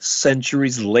 8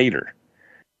 centuries later.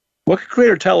 What could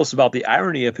Creator tell us about the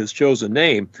irony of his chosen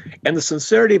name and the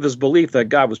sincerity of his belief that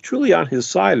God was truly on his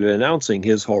side in announcing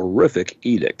his horrific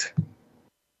edict?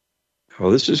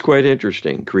 Well, this is quite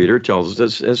interesting. Creator tells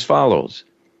us as follows.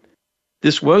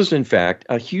 This was, in fact,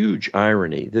 a huge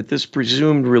irony that this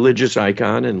presumed religious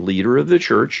icon and leader of the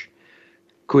church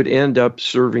could end up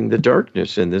serving the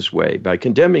darkness in this way by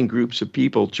condemning groups of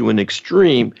people to an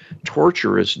extreme,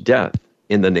 torturous death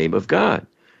in the name of God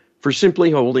for simply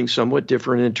holding somewhat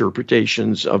different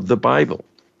interpretations of the Bible.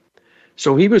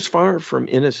 So he was far from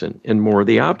innocent and more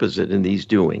the opposite in these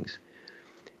doings.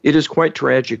 It is quite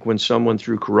tragic when someone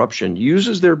through corruption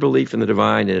uses their belief in the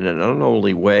divine in an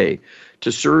unholy way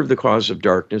to serve the cause of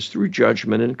darkness through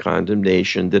judgment and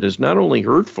condemnation that is not only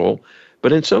hurtful,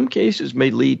 but in some cases may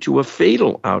lead to a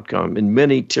fatal outcome in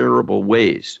many terrible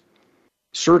ways.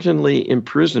 Certainly,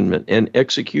 imprisonment and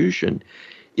execution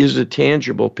is a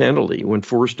tangible penalty when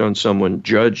forced on someone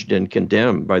judged and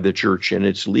condemned by the church and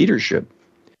its leadership.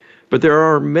 But there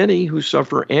are many who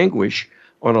suffer anguish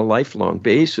on a lifelong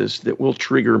basis that will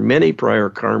trigger many prior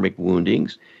karmic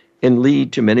woundings and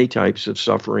lead to many types of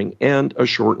suffering and a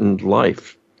shortened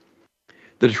life.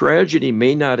 The tragedy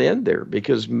may not end there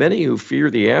because many who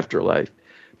fear the afterlife,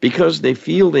 because they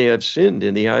feel they have sinned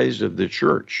in the eyes of the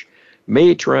church,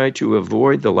 may try to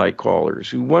avoid the light callers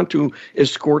who want to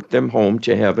escort them home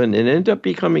to heaven and end up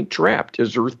becoming trapped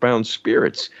as earthbound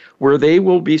spirits, where they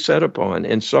will be set upon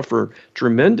and suffer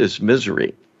tremendous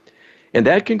misery. And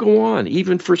that can go on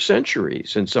even for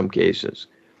centuries in some cases.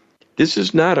 This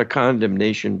is not a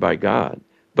condemnation by God,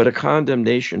 but a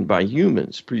condemnation by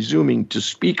humans, presuming to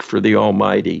speak for the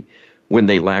Almighty when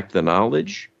they lack the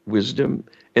knowledge, wisdom,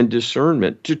 and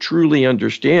discernment to truly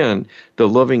understand the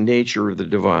loving nature of the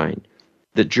divine.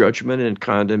 That judgment and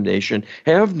condemnation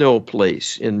have no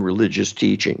place in religious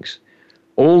teachings.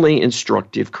 Only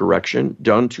instructive correction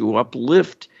done to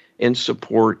uplift and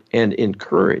support and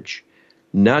encourage,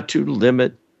 not to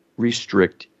limit,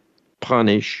 restrict,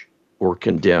 punish, or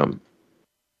condemn.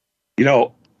 You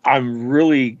know, I'm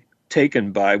really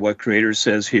taken by what Creator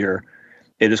says here.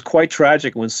 It is quite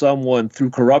tragic when someone,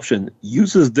 through corruption,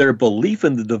 uses their belief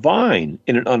in the divine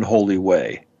in an unholy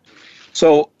way.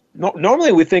 So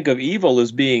normally we think of evil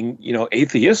as being,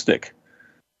 atheistic,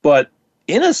 but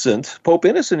Pope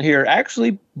Innocent here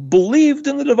actually believed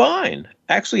in the divine,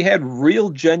 actually had real,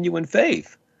 genuine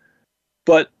faith,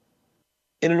 but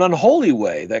in an unholy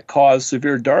way that caused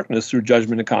severe darkness through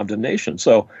judgment and condemnation.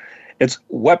 So it's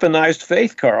weaponized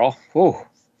faith, Carl. Whoa.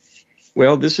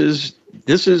 Well, this is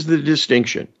the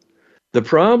distinction. The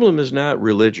problem is not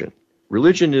religion.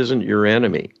 Religion isn't your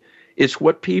enemy. It's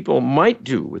what people might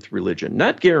do with religion,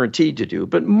 not guaranteed to do,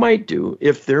 but might do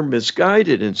if they're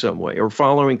misguided in some way or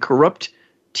following corrupt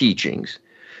teachings.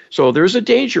 So there's a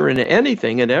danger in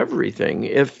anything and everything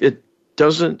if it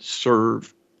doesn't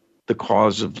serve the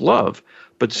cause of love,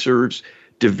 but serves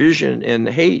division and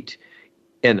hate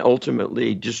and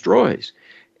ultimately destroys.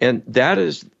 And that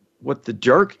is what the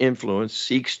dark influence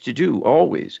seeks to do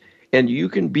always. And you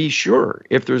can be sure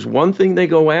if there's one thing they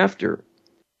go after,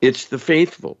 it's the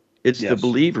faithful, it's the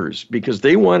believers, because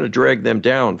they want to drag them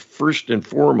down first and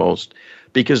foremost,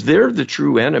 because they're the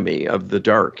true enemy of the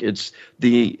dark. It's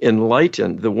the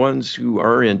enlightened, the ones who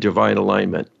are in divine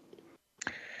alignment.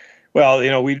 Well,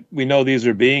 we know these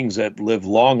are beings that live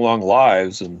long, long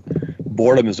lives, and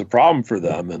boredom is a problem for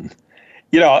them. And,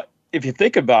 if you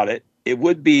think about it, it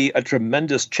would be a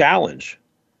tremendous challenge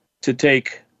to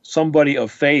take somebody of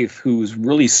faith who's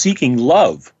really seeking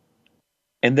love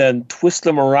and then twist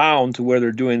them around to where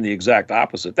they're doing the exact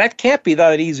opposite. That can't be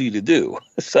that easy to do.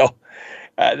 So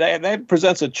that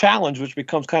presents a challenge which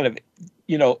becomes kind of,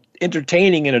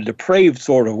 entertaining in a depraved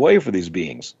sort of way for these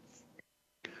beings.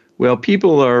 Well,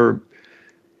 people are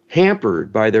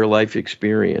hampered by their life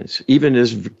experience, even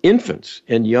as infants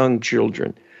and young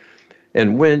children.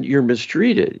 And when you're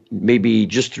mistreated, maybe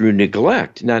just through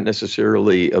neglect, not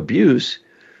necessarily abuse,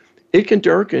 it can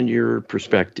darken your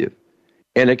perspective.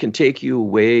 And it can take you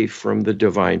away from the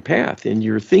divine path in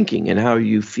your thinking and how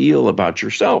you feel about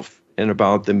yourself and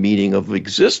about the meaning of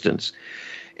existence.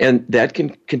 And that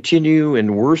can continue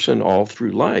and worsen all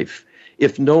through life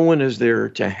if no one is there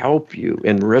to help you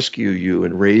and rescue you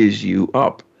and raise you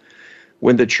up.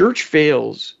 When the church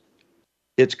fails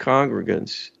its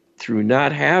congregants through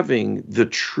not having the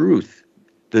truth,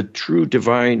 the true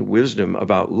divine wisdom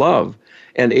about love,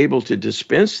 and able to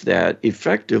dispense that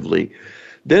effectively,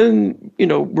 then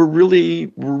we're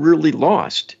really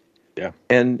lost. Yeah,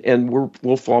 and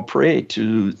we'll fall prey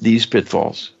to these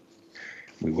pitfalls.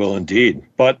 We will indeed.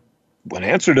 But An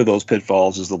answer to those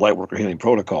pitfalls is the Lightworker Healing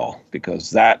Protocol, because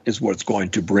that is what's going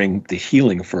to bring the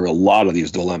healing for a lot of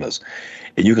these dilemmas.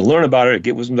 And you can learn about it at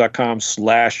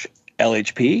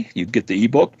getwisdom.com/LHP. You get the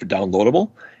ebook for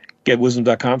downloadable.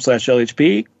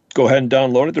 Getwisdom.com/LHP. Go ahead and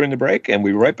download it during the break, and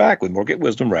we'll be right back with more Get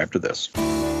Wisdom right after this.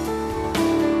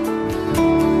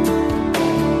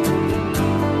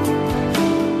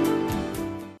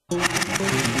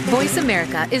 Voice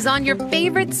America is on your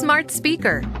favorite smart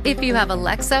speaker. If you have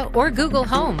Alexa or Google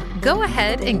Home, go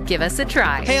ahead and give us a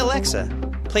try. Hey, Alexa,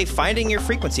 play Finding Your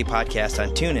Frequency podcast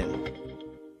on TuneIn.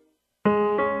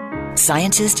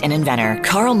 Scientist and inventor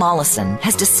Carl Mollison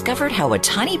has discovered how a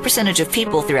tiny percentage of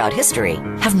people throughout history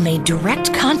have made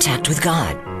direct contact with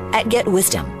God. At Get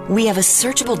Wisdom, we have a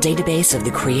searchable database of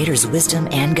the Creator's wisdom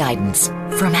and guidance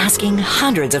from asking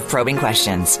hundreds of probing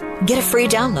questions. Get a free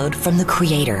download from the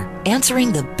Creator,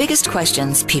 answering the biggest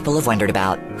questions people have wondered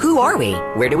about. Who are we?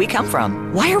 Where do we come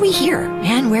from? Why are we here?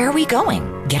 And where are we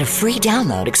going? Get a free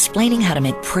download explaining how to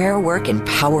make prayer work in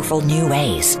powerful new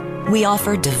ways. We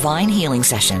offer divine healing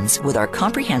sessions with our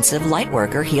comprehensive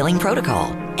Lightworker Healing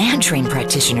Protocol and train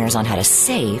practitioners on how to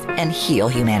save and heal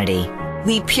humanity.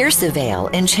 We pierce the veil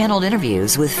in channeled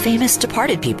interviews with famous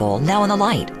departed people now in the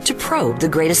light to probe the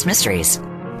greatest mysteries.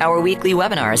 Our weekly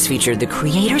webinars feature the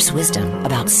Creator's wisdom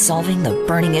about solving the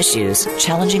burning issues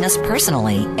challenging us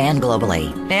personally and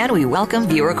globally. And we welcome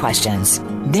viewer questions.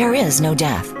 There is no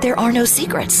death. There are no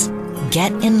secrets.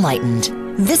 Get enlightened.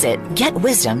 Visit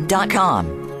getwisdom.com.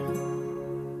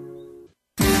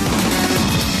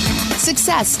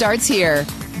 Success starts here.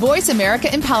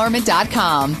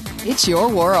 VoiceAmericaEmpowerment.com. It's your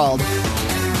world.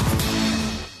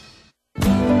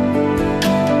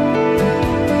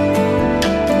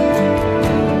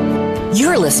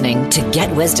 You're listening to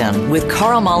Get Wisdom with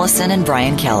Carl Mollison and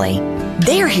Brian Kelly.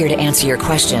 They are here to answer your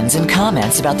questions and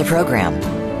comments about the program.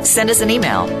 Send us an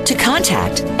email to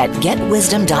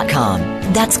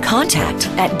contact@getwisdom.com. That's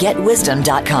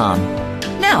contact@getwisdom.com.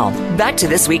 Now, back to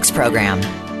this week's program.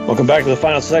 Welcome back to the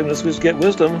final segment of this week's Get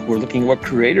Wisdom. We're looking at what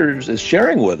Creators is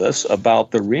sharing with us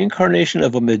about the reincarnation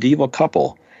of a medieval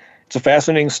couple. It's a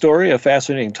fascinating story, a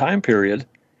fascinating time period,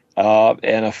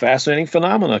 and a fascinating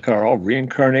phenomena, Carl,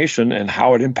 reincarnation and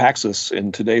how it impacts us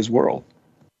in today's world.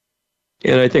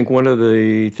 And I think one of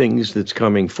the things that's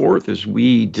coming forth is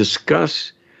we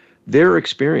discuss their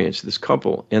experience, this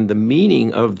couple, and the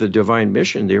meaning of the divine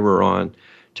mission they were on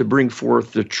to bring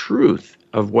forth the truth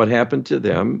of what happened to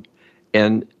them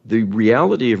and the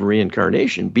reality of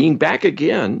reincarnation, being back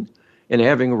again and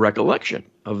having a recollection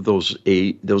of those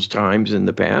times in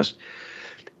the past.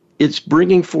 It's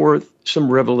bringing forth some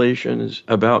revelations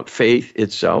about faith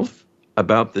itself,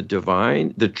 about the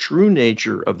divine, the true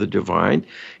nature of the divine,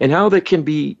 and how that can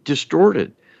be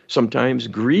distorted, sometimes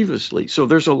grievously. So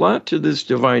there's a lot to this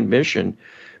divine mission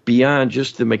beyond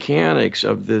just the mechanics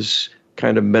of this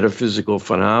kind of metaphysical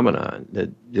phenomenon that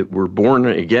we're born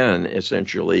again,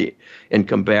 essentially, and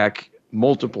come back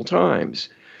multiple times.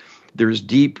 There's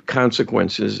deep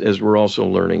consequences, as we're also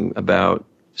learning about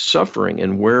suffering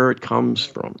and where it comes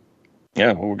from.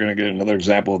 Yeah, well, we're going to get another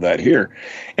example of that here.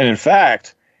 And in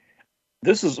fact,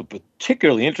 this is a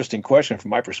particularly interesting question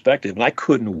from my perspective, and I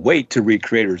couldn't wait to read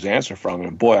Creator's answer from it.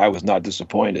 And boy, I was not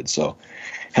disappointed. So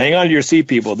hang on to your seat,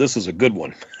 people. This is a good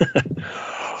one.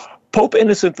 Pope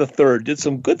Innocent III did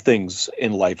some good things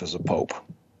in life as a pope.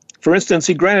 For instance,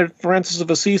 he granted Francis of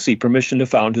Assisi permission to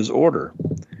found his order.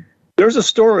 There's a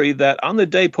story that on the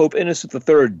day Pope Innocent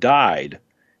III died,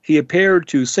 he appeared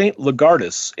to Saint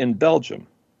Legardus in Belgium.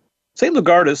 Saint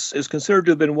Legardus is considered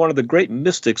to have been one of the great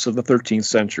mystics of the 13th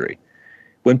century.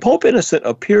 When Pope Innocent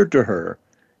appeared to her,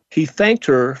 he thanked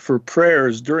her for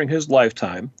prayers during his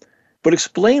lifetime, but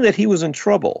explained that he was in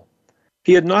trouble.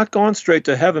 He had not gone straight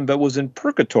to heaven, but was in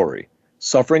purgatory,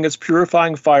 suffering its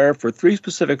purifying fire for 3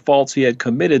 specific faults he had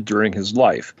committed during his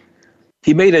life.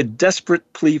 He made a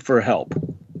desperate plea for help.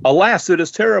 Alas, it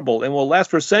is terrible and will last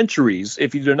for centuries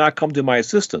if you do not come to my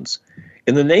assistance.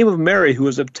 In the name of Mary, who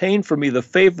has obtained for me the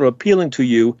favor appealing to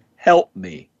you, help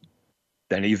me.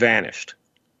 Then he vanished.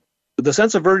 With a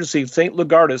sense of urgency, St.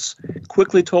 Legardus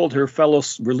quickly told her fellow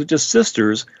religious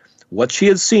sisters what she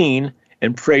had seen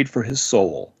and prayed for his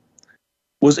soul.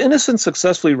 Was Innocent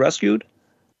successfully rescued?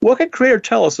 What can Creator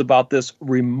tell us about this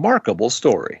remarkable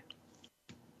story?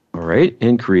 All right,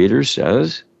 and Creator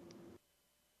says,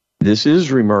 this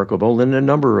is remarkable in a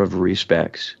number of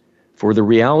respects, for the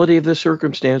reality of the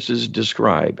circumstances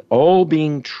described, all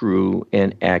being true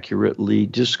and accurately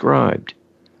described.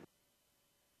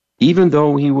 Even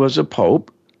though he was a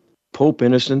pope, Pope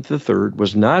Innocent III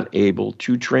was not able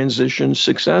to transition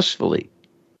successfully.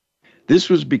 This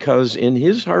was because in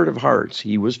his heart of hearts,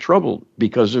 he was troubled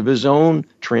because of his own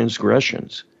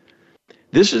transgressions.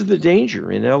 This is the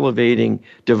danger in elevating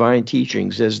divine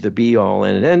teachings as the be-all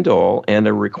and end-all and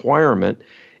a requirement,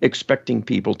 expecting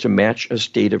people to match a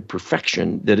state of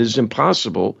perfection that is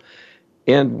impossible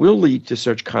and will lead to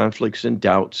such conflicts and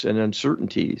doubts and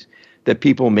uncertainties that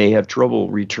people may have trouble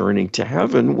returning to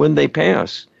heaven when they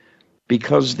pass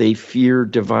because they fear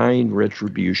divine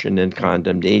retribution and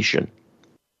condemnation.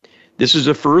 This is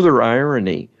a further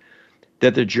irony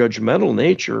that the judgmental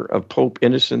nature of Pope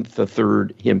Innocent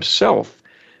III himself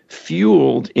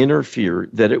fueled inner fear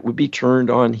that it would be turned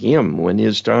on him when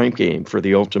his time came for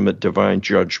the ultimate divine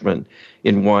judgment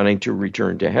in wanting to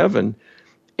return to heaven,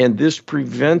 and this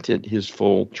prevented his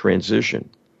full transition.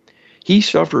 He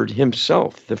suffered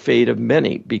himself the fate of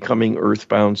many becoming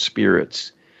earthbound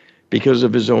spirits because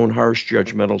of his own harsh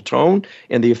judgmental tone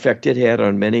and the effect it had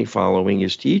on many following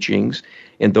his teachings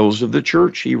and those of the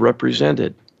church he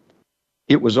represented.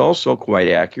 It was also quite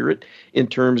accurate in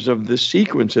terms of the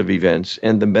sequence of events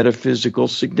and the metaphysical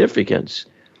significance,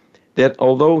 that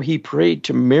although he prayed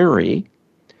to Mary,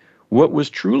 what was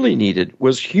truly needed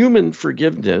was human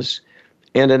forgiveness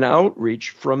and an outreach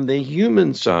from the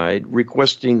human side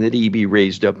requesting that he be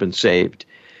raised up and saved.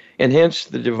 And hence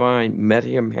the divine met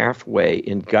him halfway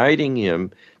in guiding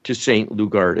him to St.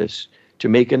 Lugardus to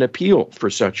make an appeal for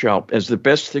such help as the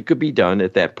best that could be done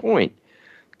at that point,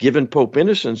 given Pope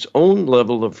Innocent's own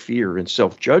level of fear and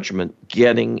self-judgment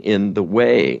getting in the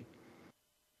way.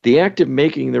 The act of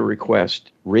making the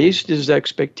request raised his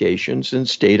expectations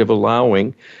instead of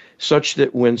allowing, such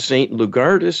that when St.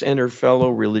 Lugardus and her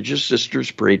fellow religious sisters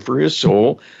prayed for his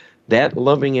soul, that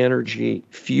loving energy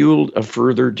fueled a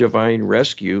further divine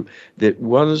rescue that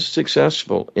was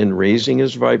successful in raising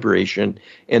his vibration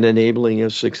and enabling a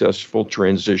successful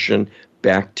transition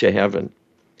back to heaven.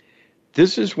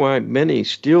 This is why many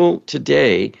still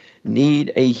today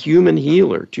need a human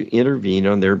healer to intervene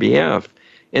on their behalf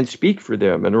and speak for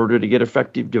them in order to get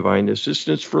effective divine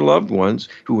assistance for loved ones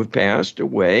who have passed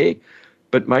away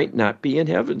but might not be in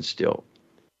heaven still.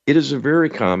 It is a very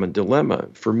common dilemma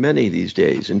for many these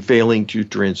days in failing to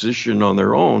transition on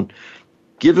their own,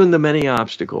 given the many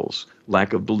obstacles: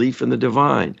 lack of belief in the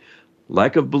divine,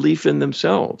 lack of belief in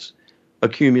themselves,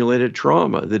 accumulated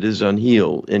trauma that is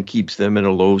unhealed and keeps them in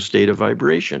a low state of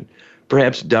vibration,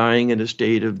 perhaps dying in a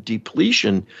state of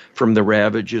depletion from the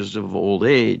ravages of old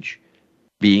age,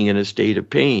 being in a state of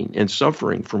pain and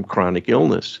suffering from chronic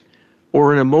illness,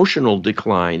 or an emotional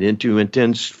decline into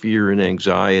intense fear and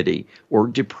anxiety or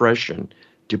depression,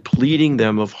 depleting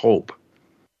them of hope.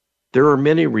 There are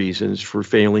many reasons for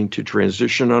failing to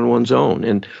transition on one's own,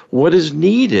 and what is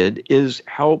needed is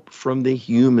help from the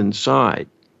human side.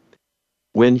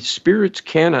 When spirits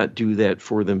cannot do that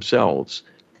for themselves,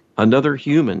 another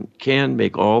human can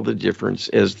make all the difference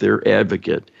as their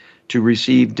advocate to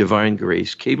receive divine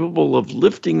grace capable of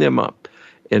lifting them up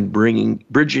and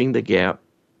bridging the gap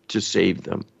to save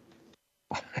them.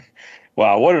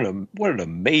 Wow, what an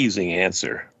amazing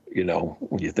answer,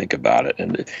 when you think about it.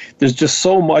 And there's just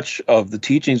so much of the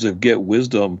teachings of Get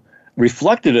Wisdom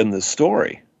reflected in this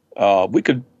story. We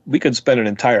could spend an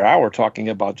entire hour talking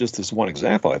about just this one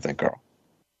example, I think, Carl.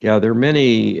 Yeah, there are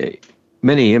many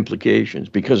implications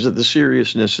because of the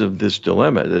seriousness of this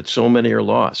dilemma that so many are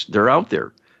lost. They're out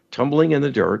there, tumbling in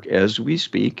the dark as we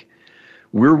speak.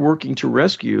 We're working to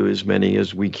rescue as many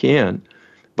as we can,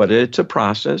 but it's a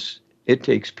process. It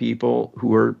takes people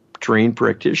who are trained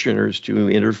practitioners to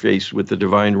interface with the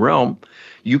divine realm.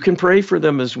 You can pray for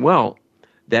them as well.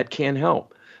 That can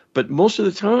help. But most of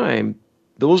the time,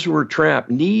 those who are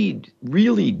trapped need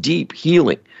really deep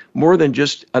healing, more than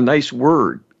just a nice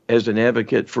word as an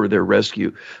advocate for their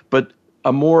rescue, but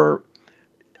a more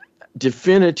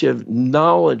definitive,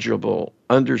 knowledgeable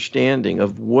understanding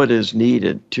of what is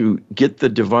needed to get the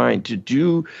divine to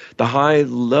do the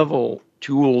high-level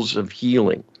tools of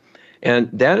healing. And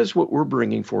that is what we're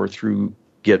bringing forth through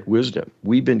Get Wisdom.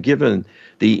 We've been given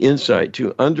the insight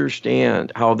to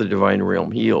understand how the divine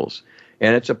realm heals.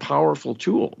 And it's a powerful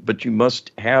tool, but you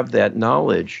must have that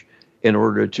knowledge in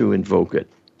order to invoke it.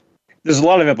 There's a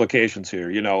lot of implications here,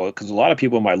 because a lot of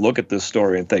people might look at this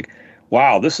story and think,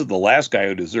 wow, this is the last guy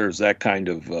who deserves that kind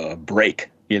of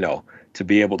break, to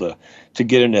be able to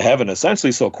get into heaven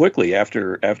essentially so quickly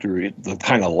after the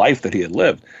kind of life that he had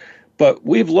lived. But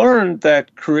we've learned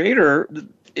that Creator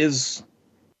is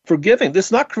forgiving.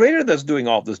 It's not Creator that's doing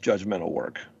all this judgmental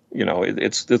work.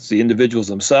 It's the individuals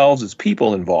themselves, it's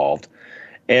people involved.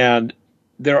 And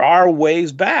there are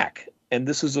ways back, and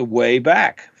this is a way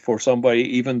back for somebody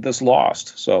even this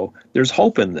lost. So there's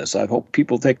hope in this. I hope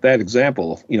people take that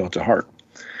example, to heart.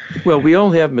 Well, we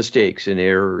all have mistakes and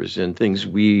errors and things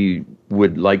we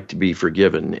would like to be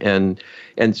forgiven. And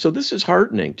so this is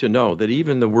heartening to know that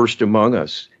even the worst among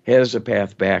us has a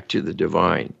path back to the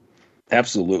divine.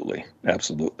 Absolutely.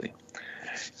 Absolutely.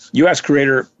 You ask,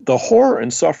 Creator, the horror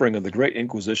and suffering of the Great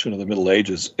Inquisition of the Middle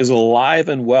Ages is alive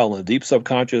and well in the deep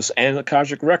subconscious and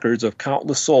Akashic records of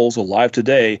countless souls alive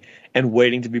today and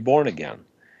waiting to be born again.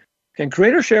 Can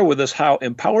Creator share with us how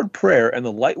empowered prayer and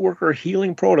the Lightworker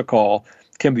healing protocol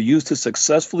can be used to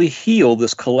successfully heal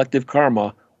this collective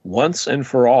karma once and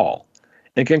for all?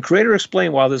 And can Creator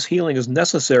explain why this healing is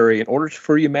necessary in order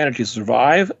for humanity to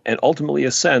survive and ultimately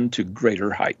ascend to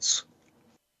greater heights?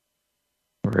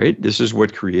 All right, this is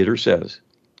what Creator says.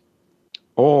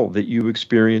 All that you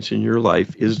experience in your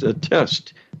life is a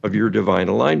test of your divine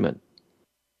alignment.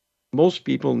 Most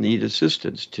people need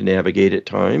assistance to navigate at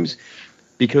times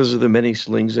because of the many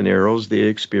slings and arrows they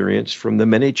experience from the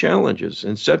many challenges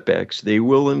and setbacks they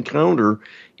will encounter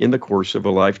in the course of a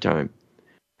lifetime.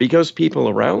 Because people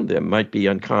around them might be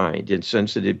unkind,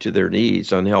 insensitive to their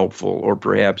needs, unhelpful, or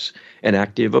perhaps an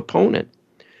active opponent.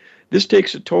 This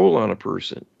takes a toll on a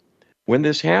person. When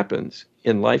this happens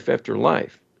in life after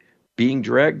life, being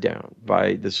dragged down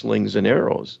by the slings and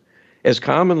arrows, as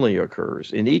commonly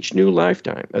occurs in each new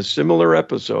lifetime, a similar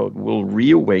episode will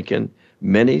reawaken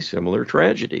many similar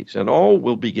tragedies, and all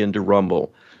will begin to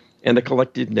rumble, and the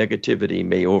collective negativity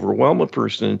may overwhelm a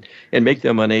person and make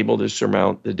them unable to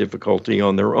surmount the difficulty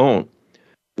on their own.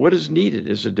 What is needed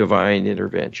is a divine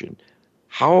intervention.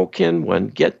 How can one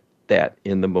get that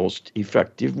in the most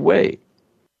effective way?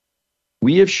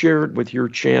 We have shared with your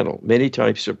channel many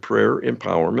types of prayer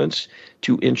empowerments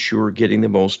to ensure getting the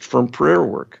most from prayer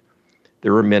work.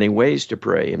 There are many ways to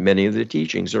pray, and many of the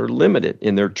teachings are limited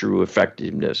in their true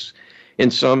effectiveness,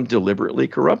 and some deliberately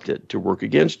corrupted to work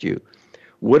against you.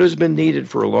 What has been needed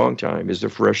for a long time is a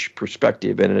fresh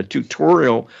perspective and a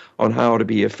tutorial on how to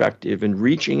be effective in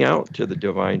reaching out to the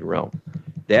divine realm.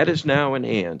 That is now in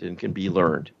hand and can be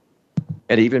learned.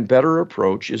 An even better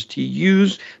approach is to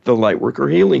use the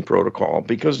Lightworker Healing Protocol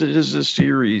because it is a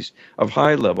series of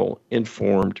high-level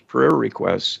informed prayer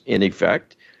requests, in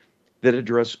effect, that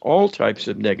address all types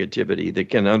of negativity that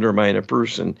can undermine a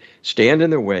person, stand in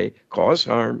their way, cause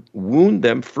harm, wound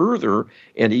them further,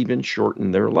 and even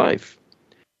shorten their life.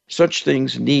 Such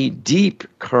things need deep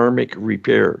karmic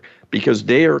repair because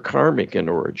they are karmic in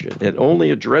origin, and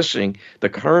only addressing the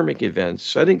karmic events,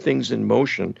 setting things in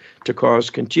motion to cause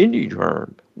continued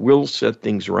harm, will set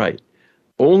things right.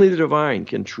 Only the divine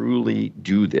can truly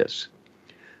do this.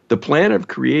 The plan of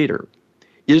Creator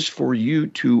is for you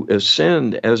to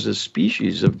ascend as a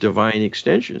species of divine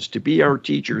extensions, to be our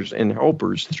teachers and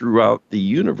helpers throughout the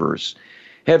universe,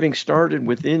 having started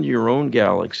within your own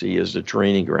galaxy as a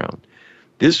training ground.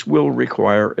 This will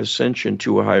require ascension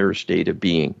to a higher state of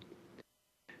being.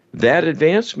 That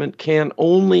advancement can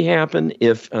only happen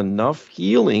if enough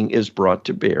healing is brought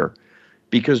to bear,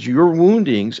 because your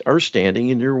woundings are standing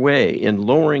in your way and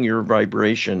lowering your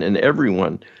vibration and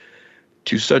everyone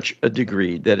to such a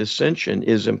degree that ascension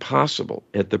is impossible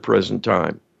at the present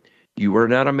time. You are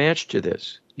not a match to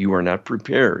this. You are not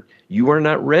prepared. You are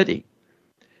not ready.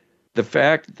 The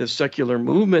fact that the secular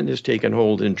movement has taken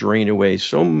hold and drained away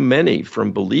so many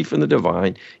from belief in the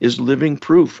divine is living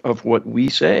proof of what we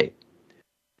say.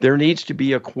 There needs to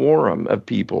be a quorum of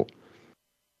people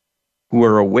who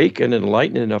are awake and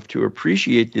enlightened enough to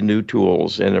appreciate the new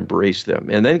tools and embrace them,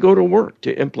 and then go to work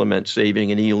to implement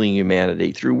saving and healing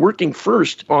humanity through working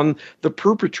first on the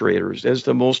perpetrators as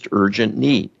the most urgent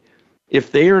need.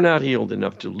 If they are not healed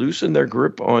enough to loosen their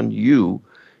grip on you,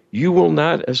 you will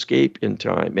not escape in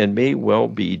time and may well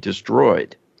be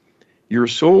destroyed. Your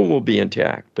soul will be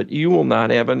intact, but you will not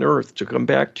have an earth to come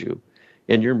back to,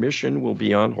 and your mission will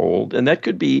be on hold, and that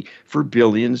could be for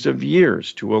billions of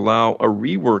years to allow a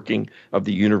reworking of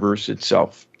the universe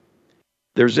itself.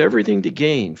 There's everything to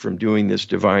gain from doing this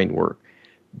divine work.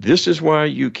 This is why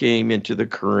you came into the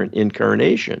current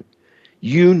incarnation.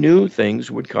 You knew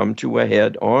things would come to a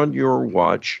head on your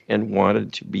watch and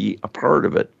wanted to be a part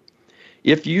of it.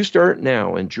 If you start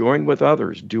now and join with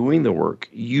others doing the work,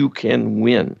 you can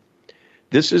win.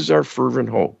 This is our fervent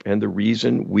hope and the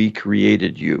reason we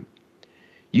created you.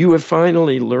 You have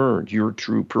finally learned your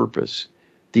true purpose.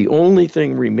 The only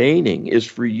thing remaining is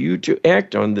for you to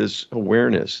act on this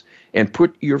awareness and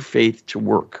put your faith to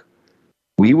work.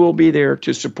 We will be there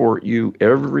to support you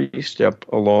every step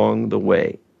along the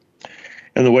way.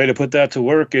 And the way to put that to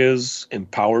work is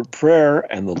empowered prayer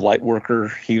and the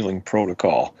Lightworker Healing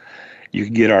Protocol. You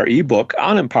can get our ebook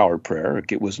on empowered prayer at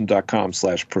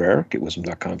getwisdom.com/prayer,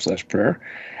 getwisdom.com/prayer.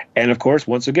 And of course,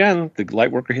 once again, the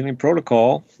Lightworker Healing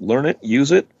Protocol, learn it,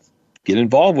 use it, get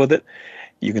involved with it.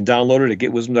 You can download it at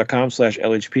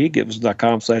getwisdom.com/LHP,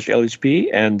 getwisdom.com/LHP,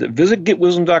 and visit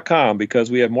getwisdom.com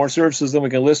because we have more services than we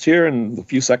can list here in the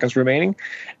few seconds remaining,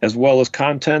 as well as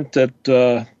content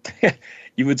that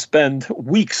you would spend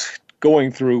weeks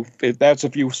going through. That's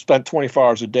if you spent 24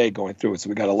 hours a day going through it. So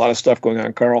we got a lot of stuff going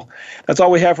on, Carl. That's all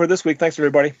we have for this week. Thanks,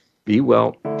 everybody. Be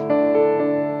well.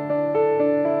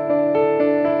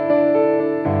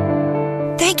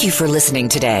 Thank you for listening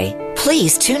today.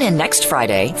 Please tune in next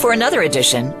Friday for another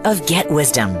edition of Get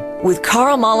Wisdom with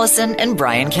Carl Mollison and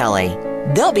Brian Kelly.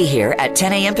 They'll be here at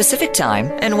 10 a.m. Pacific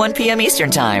Time and 1 p.m. Eastern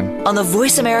Time on the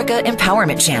Voice America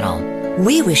Empowerment Channel.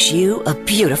 We wish you a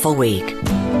beautiful week.